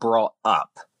even brought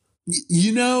up.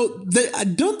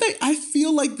 I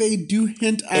feel like they do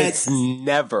hint at. It's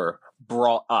never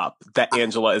brought up that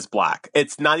Angela is black.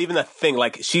 It's not even a thing.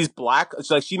 She's black.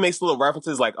 She makes little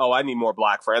references oh, I need more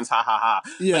black friends. Ha ha ha.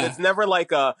 Yeah. But it's never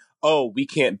oh, we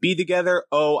can't be together.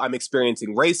 Oh, I'm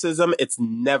experiencing racism. It's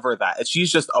never that.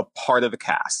 She's just a part of the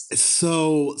cast.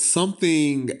 So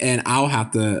something, and I'll have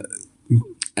to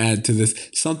add to this,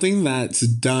 something that's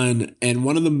done, and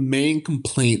one of the main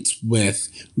complaints with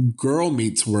Girl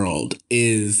Meets World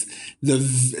is the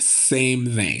same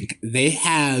thing. They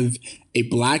have a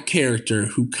black character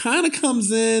who kind of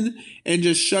comes in and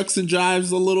just shucks and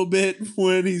jives a little bit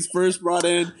when he's first brought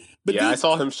in. But yeah, then, I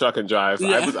saw him shuck and jive.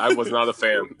 Yeah. I was not a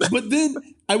fan. but then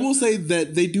I will say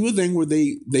that they do a thing where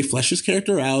they flesh his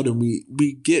character out, and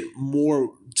we get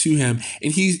more to him,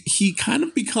 and he kind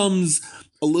of becomes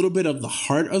a little bit of the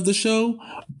heart of the show,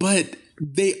 but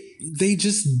they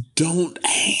just don't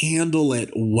handle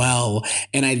it well.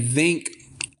 And I think,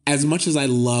 as much as I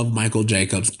love Michael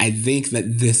Jacobs, I think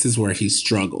that this is where he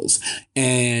struggles.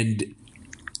 And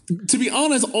to be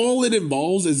honest, all it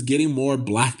involves is getting more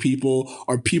Black people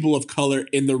or people of color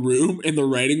in the room, in the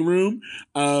writing room.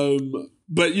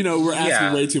 But we're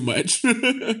asking way too much.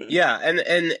 Yeah,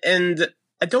 and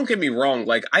don't get me wrong.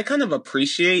 Like, I kind of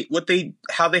appreciate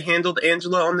how they handled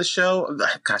Angela on the show.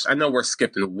 Gosh, I know we're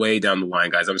skipping way down the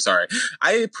line, guys. I'm sorry.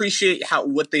 I appreciate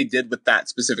what they did with that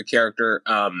specific character.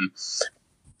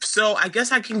 So I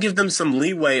guess I can give them some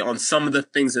leeway on some of the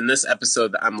things in this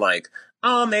episode that I'm like,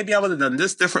 oh, maybe I would have done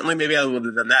this differently. Maybe I would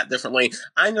have done that differently.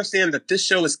 I understand that this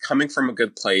show is coming from a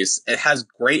good place. It has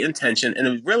great intention, and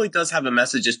it really does have a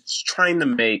message it's trying to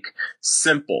make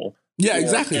simple. Yeah,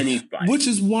 exactly. Anybody. Which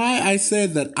is why I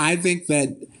said that I think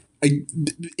that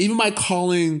even by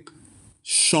calling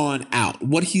Sean out,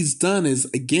 what he's done is,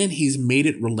 again, he's made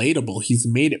it relatable. He's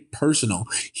made it personal.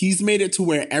 He's made it to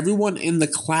where everyone in the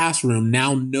classroom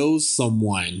now knows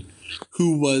someone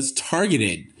who was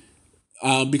targeted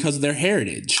because of their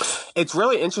heritage. It's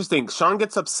really interesting. Sean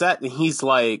gets upset, and he's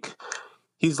like,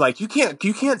 you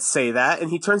can't say that. And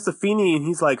he turns to Feeney, and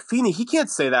he's like, Feeney, he can't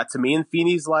say that to me. And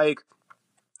Feeney's like,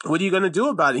 what are you going to do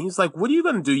about it? He's like, what are you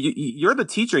going to do? You're the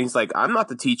teacher. He's like, I'm not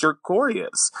the teacher. Corey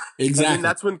is. Exactly. And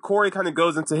that's when Corey kind of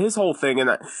goes into his whole thing.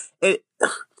 And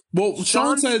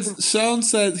Sean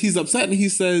says he's upset, and he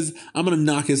says, I'm going to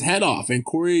knock his head off. And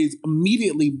Corey's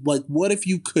immediately like, what if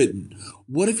you couldn't?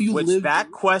 What if you lived? That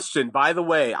question, by the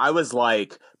way, I was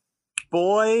like,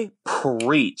 boy,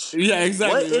 preach. Yeah,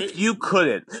 exactly. What if you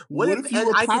couldn't? What if you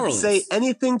were powerless? I could say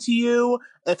anything to you,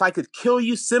 if I could kill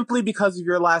you simply because of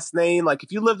your last name? Like,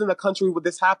 if you lived in a country where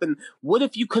this happened, what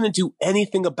if you couldn't do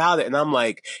anything about it? And I'm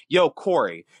like, yo,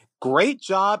 Corey, great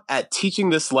job at teaching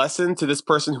this lesson to this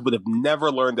person who would have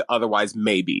never learned it otherwise,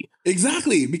 maybe.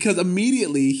 Exactly, because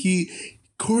immediately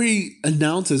Corey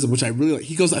announces, which I really like,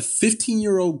 he goes, a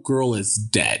 15-year-old girl is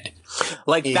dead.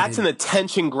 Like, that's an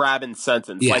attention-grabbing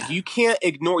sentence. Yeah. Like, you can't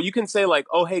ignore, you can say, like,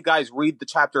 oh, hey, guys, read the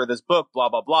chapter of this book, blah,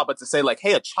 blah, blah, but to say, like,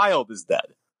 hey, a child is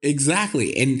dead.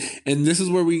 Exactly. And this is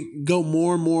where we go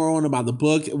more and more on about the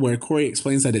book, where Corey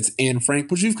explains that it's Anne Frank,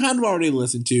 which we've kind of already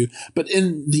listened to. But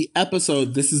in the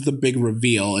episode, this is the big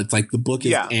reveal. It's like the book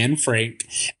is Anne Frank.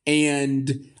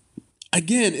 And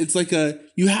again, it's like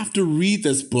you have to read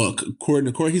this book, according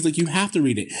to Corey. He's like, you have to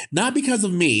read it. Not because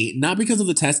of me, not because of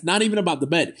the test, not even about the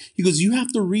bet. He goes, you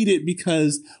have to read it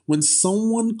because when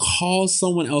someone calls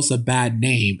someone else a bad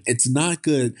name, it's not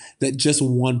good that just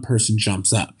one person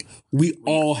jumps up. We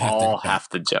all have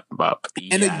to jump up.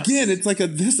 And again, it's like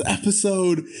this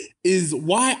episode is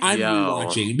why I'm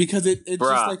rewatching, because it's just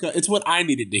like it's what I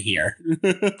needed to hear.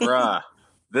 Bruh.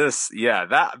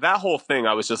 That whole thing,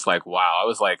 I was just like, wow. I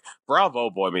was like, bravo,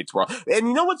 Boy Meets World. And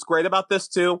you know what's great about this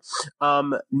too?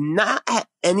 Not at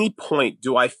any point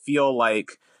do I feel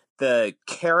like the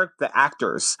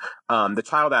actors, the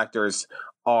child actors,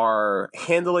 are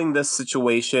handling this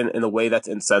situation in a way that's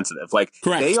insensitive. Like,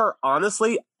 Correct. They are,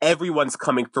 honestly, everyone's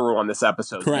coming through on this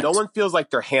episode. Correct. No one feels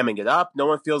like they're hamming it up. No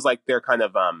one feels like they're kind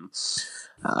of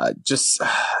just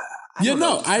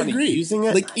I agree. Using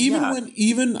it. Like,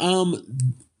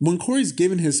 when Corey's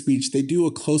given his speech, they do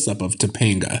a close up of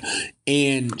Topanga,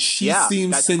 and she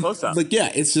seems like,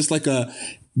 it's just like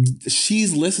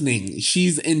she's listening,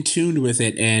 she's in tune with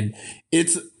it, and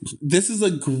this is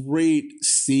a great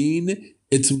scene.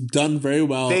 It's done very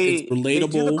well. It's relatable.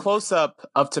 They do the close-up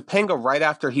of Topanga right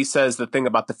after he says the thing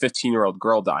about the 15-year-old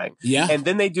girl dying. Yeah. And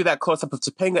then they do that close-up of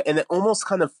Topanga, and it almost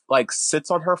kind of like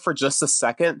sits on her for just a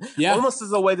second. Yeah. Almost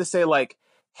as a way to say, like,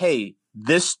 hey,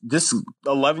 this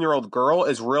 11-year-old girl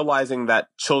is realizing that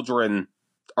children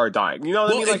are dying. You know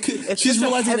what I mean? Like, she's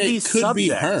realizing that it could be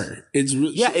her.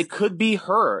 It could be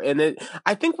her. And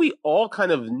I think we all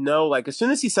kind of know, like, as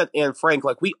soon as he said Anne Frank,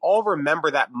 like, we all remember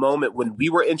that moment when we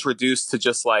were introduced to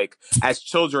just, like, as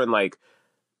children, like,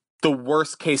 the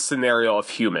worst case scenario of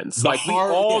humans. We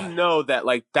all know that,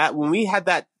 like, that when we had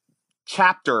that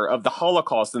chapter of the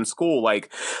Holocaust in school,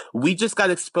 like, we just got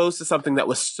exposed to something that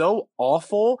was so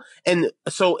awful. And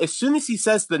so as soon as he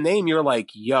says the name, you're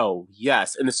like, yo,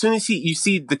 yes. And as soon as you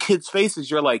see the kids' faces,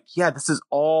 you're like, yeah, this is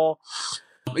all.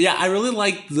 Yeah, I really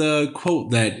like the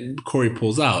quote that Corey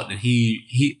pulls out. And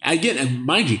he again, and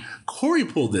mind you, Corey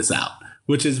pulled this out,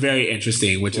 which is very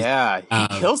interesting. Which he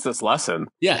kills this lesson.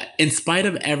 Yeah, in spite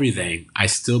of everything, I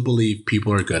still believe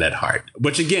people are good at heart.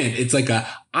 Which again, it's like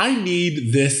I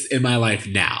need this in my life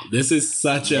now. This is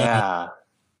such a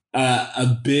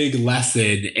big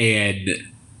lesson, and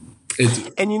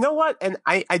you know what? And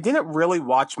I didn't really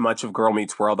watch much of Girl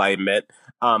Meets World, I admit.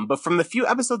 But from the few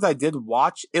episodes I did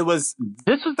watch, this was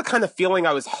the kind of feeling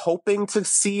I was hoping to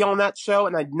see on that show,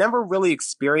 and I'd never really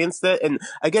experienced it. And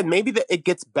again, maybe it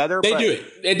gets better. They do it.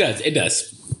 It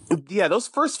does. Yeah, those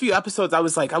first few episodes, I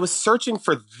was searching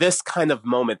for this kind of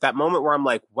moment, that moment where I'm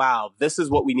like, wow, this is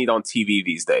what we need on TV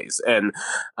these days. And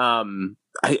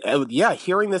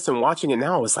hearing this and watching it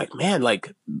now, I was like, man,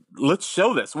 like, let's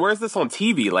show this. Where is this on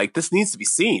TV? Like, this needs to be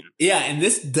seen. Yeah, and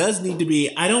this does need to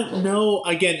be, I don't know,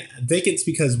 again, I think it's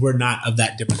because we're not of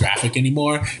that demographic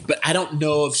anymore, but I don't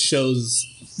know of shows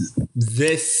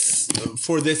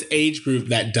for this age group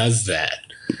that does that.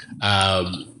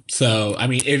 So, I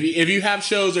mean, if you have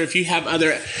shows or if you have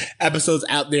other episodes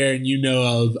out there and you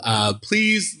know of,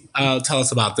 please tell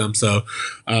us about them. So,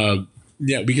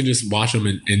 we can just watch them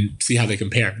and see how they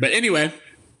compare. But anyway,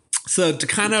 so to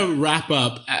kind of wrap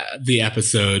up the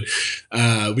episode,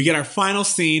 we get our final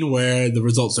scene where the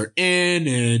results are in,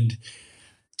 and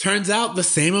turns out the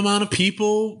same amount of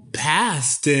people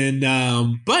passed. And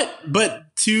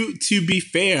but to be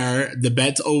fair, the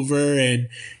bet's over, and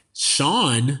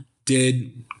Sean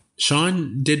did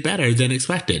better than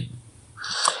expected.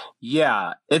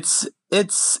 Yeah, it's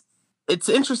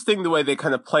interesting the way they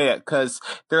kind of play it, because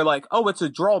they're like, oh, it's a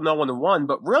draw, no one won.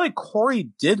 But really, Corey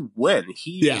did win.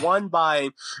 He won by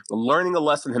learning a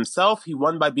lesson himself. He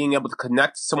won by being able to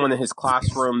connect to someone in his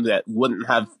classroom that wouldn't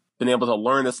have been able to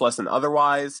learn this lesson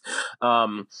otherwise.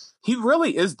 He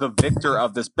really is the victor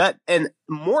of this bet. And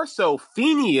more so,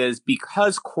 Feeny is,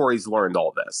 because Corey's learned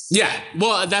all this. Yeah,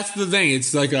 well, that's the thing.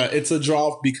 It's like it's a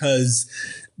draw because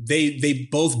they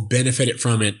both benefited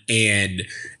from it, and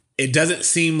it doesn't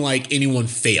seem like anyone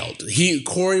failed.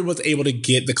 Corey was able to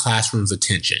get the classroom's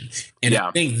attention. And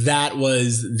I think that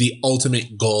was the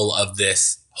ultimate goal of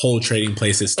this whole Trading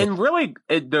Places story. And really,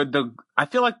 I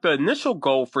feel like the initial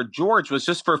goal for George was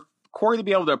just for Corey to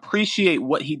be able to appreciate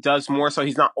what he does more, so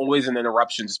he's not always an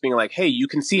interruption. Just being like, hey, you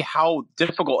can see how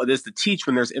difficult it is to teach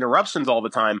when there's interruptions all the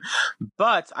time.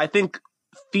 But I think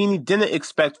Feeny didn't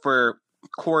expect for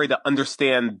Corey to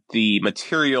understand the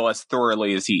material as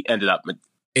thoroughly as he ended up.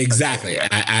 Exactly.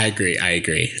 I agree.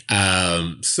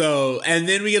 So, and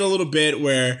then we get a little bit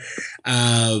where,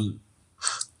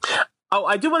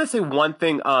 I do want to say one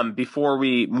thing before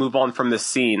we move on from this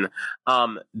scene.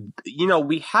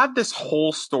 We have this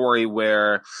whole story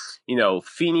where,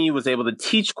 Feeny was able to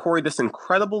teach Corey this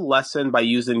incredible lesson by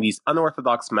using these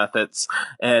unorthodox methods,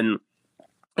 and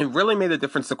it really made a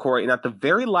difference to Corey. And at the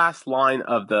very last line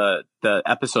of the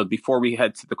episode, before we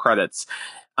head to the credits,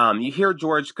 you hear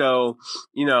George go,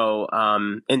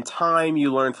 in time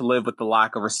you learn to live with the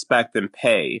lack of respect and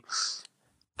pay.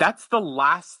 That's the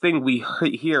last thing we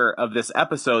hear of this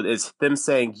episode, is them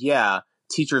saying, yeah,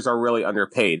 teachers are really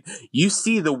underpaid. You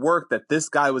see the work that this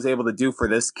guy was able to do for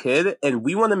this kid, and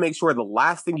we want to make sure the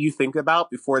last thing you think about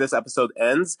before this episode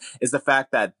ends is the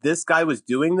fact that this guy was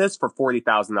doing this for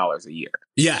 $40,000 a year.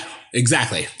 Yeah,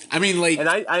 exactly. I mean, like, and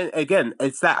I again,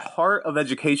 it's that heart of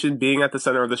education being at the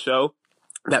center of the show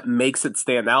that makes it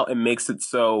stand out and makes it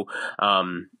so,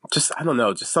 just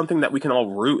something that we can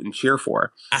all root and cheer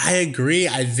for. I agree.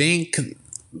 I think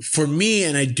for me,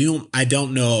 and I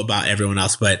don't know about everyone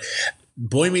else, but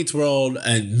Boy Meets World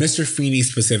and Mr. Feeny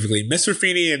specifically, Mr.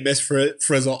 Feeny and Miss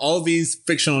Frizzle, all these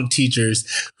fictional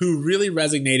teachers who really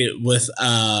resonated with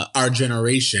our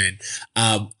generation,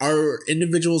 are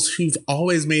individuals who've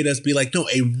always made us be like, no,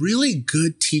 a really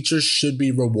good teacher should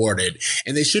be rewarded,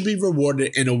 and they should be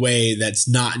rewarded in a way that's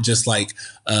not just like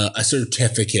a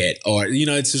certificate, or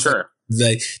it's just sure.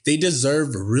 They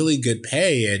deserve really good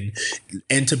pay,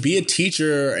 and to be a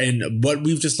teacher, and what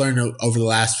we've just learned over the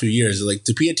last few years, like,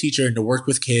 to be a teacher and to work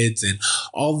with kids and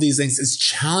all of these things is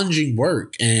challenging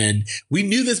work. And we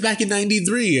knew this back in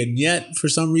 '93, and yet for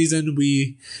some reason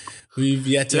we've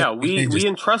yet to. Yeah, we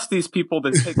entrust these people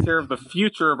to take care of the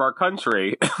future of our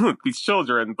country, these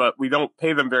children, but we don't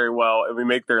pay them very well, and we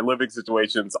make their living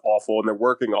situations awful and their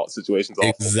working situations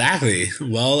awful. Exactly.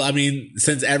 Well, I mean,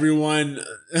 since everyone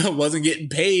wasn't getting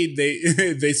paid,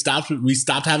 we stopped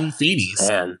having Feenies.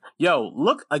 Man,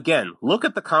 look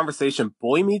at the conversation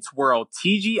Boy Meets World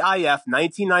TGIF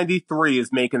 1993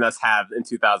 is making us have in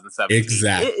 2017.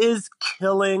 Exactly. It is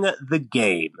killing the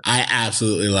game. I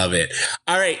absolutely love it.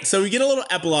 All right, so So we get a little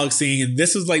epilogue scene, and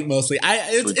this is like mostly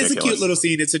it's a cute little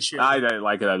scene. It's a cheer. I didn't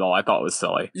like it at all. I thought it was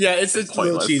silly. Yeah, it's a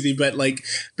little cheesy, but like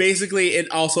basically it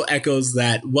also echoes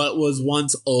that what was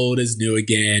once old is new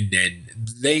again, and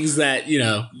things that, you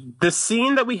know. The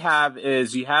scene that we have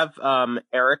is you have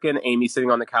Eric and Amy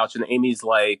sitting on the couch, and Amy's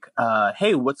like,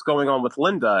 hey, what's going on with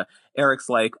Linda? Eric's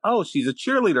like, oh, she's a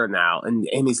cheerleader now. And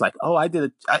Amy's like, oh, I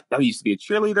used to be a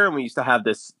cheerleader, and we used to have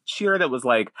this cheer that was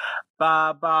like,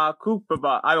 ba, ba, coop, ba,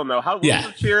 ba. I don't know. What's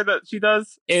the cheer that she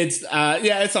does? It's,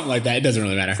 it's something like that. It doesn't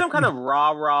really matter. Some kind of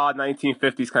rah-rah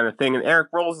 1950s kind of thing. And Eric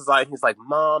rolls his eye, and he's like,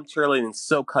 Mom, cheerleading's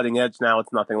so cutting edge now.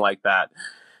 It's nothing like that.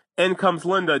 In comes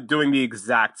Linda doing the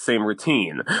exact same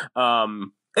routine.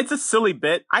 It's a silly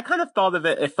bit. I kind of thought of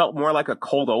it. It felt more like a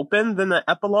cold open than an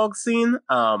epilogue scene.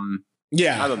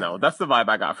 Yeah, I don't know. That's the vibe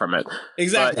I got from it.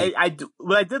 Exactly. But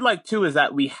what I did like too is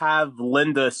that we have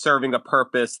Linda serving a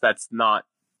purpose that's not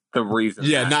the reason.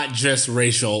 Yeah, not just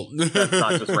racial. That's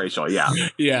not just racial. Yeah.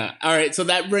 Yeah. All right. So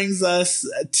that brings us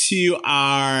to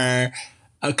our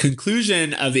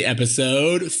conclusion of the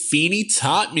episode. Feeny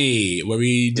Taught Me, where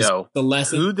we just the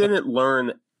lesson. Who didn't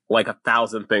learn like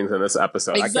 1,000 things in this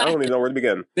episode? Exactly. I don't even know where to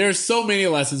begin. There's so many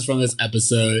lessons from this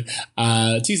episode.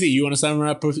 TC, you want to sum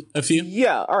up a few?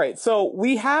 Yeah. All right. So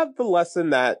we have the lesson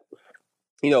that,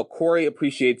 Corey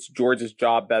appreciates George's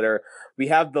job better. We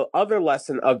have the other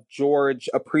lesson of George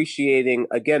appreciating,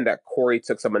 again, that Corey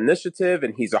took some initiative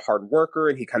and he's a hard worker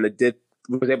and he kind of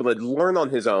was able to learn on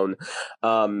his own.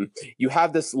 You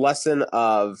have this lesson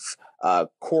of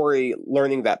Corey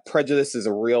learning that prejudice is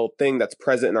a real thing that's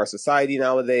present in our society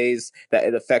nowadays, that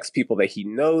it affects people that he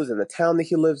knows in the town that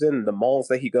he lives in, the malls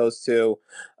that he goes to.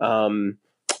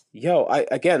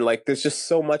 There's just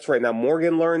so much right now.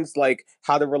 Morgan learns like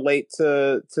how to relate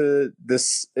to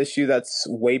this issue that's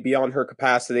way beyond her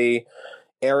capacity.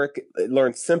 Eric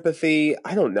learned sympathy.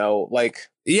 I don't know.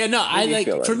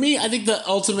 For me, I think the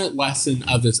ultimate lesson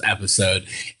of this episode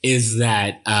is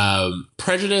that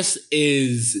prejudice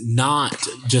is not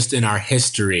just in our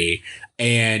history.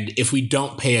 And if we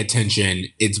don't pay attention,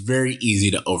 it's very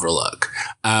easy to overlook.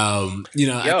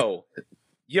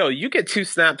 Yo, you get 2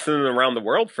 snaps in and around the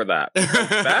world for that.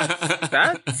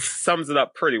 That sums it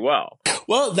up pretty well.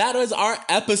 Well, that was our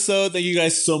episode. Thank you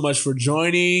guys so much for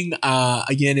joining.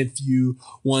 Again, if you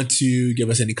want to give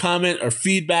us any comment or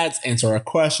feedbacks, answer our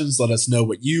questions, let us know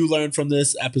what you learned from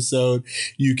this episode,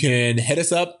 you can hit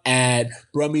us up at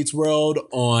Bro Meets World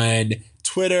on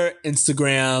Twitter,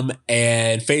 Instagram,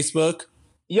 and Facebook.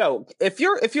 Yo, if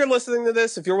you're listening to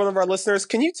this, if you're one of our listeners,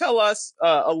 can you tell us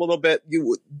a little bit?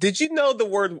 Did you know the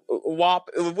word WAP?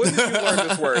 When did you learn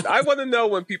this word? I want to know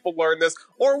when people learn this,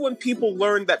 or when people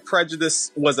learned that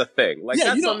prejudice was a thing.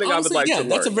 That's something honestly, I would like to learn.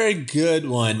 That's a very good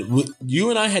one. You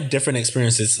and I had different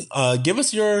experiences. Give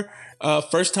us your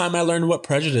first time I learned what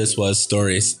prejudice was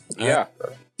stories. Yeah.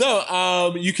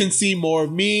 So you can see more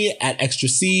of me at Extra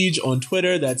Siege on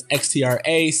Twitter. That's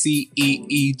XTRACEEJ.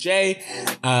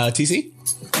 TC?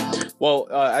 Well,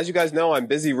 as you guys know, I'm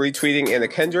busy retweeting Anna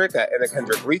Kendrick at Anna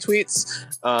Kendrick Retweets.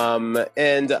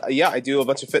 I do a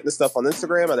bunch of fitness stuff on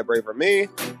Instagram at ABraverMe.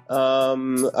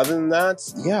 Other than that,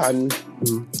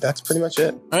 that's pretty much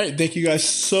it. All right. Thank you guys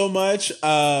so much.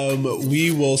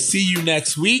 We will see you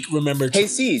next week. Remember Hey,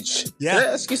 Siege. Yeah. Can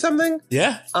I ask you something?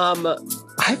 Yeah.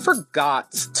 I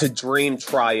forgot to dream,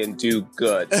 try, and do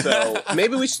good. So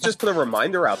maybe we should just put a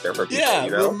reminder out there for people. Yeah,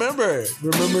 remember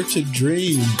to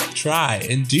dream, try,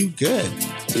 and do good.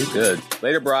 Do good.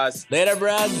 Later, bros. Later,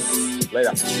 bros.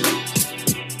 Later.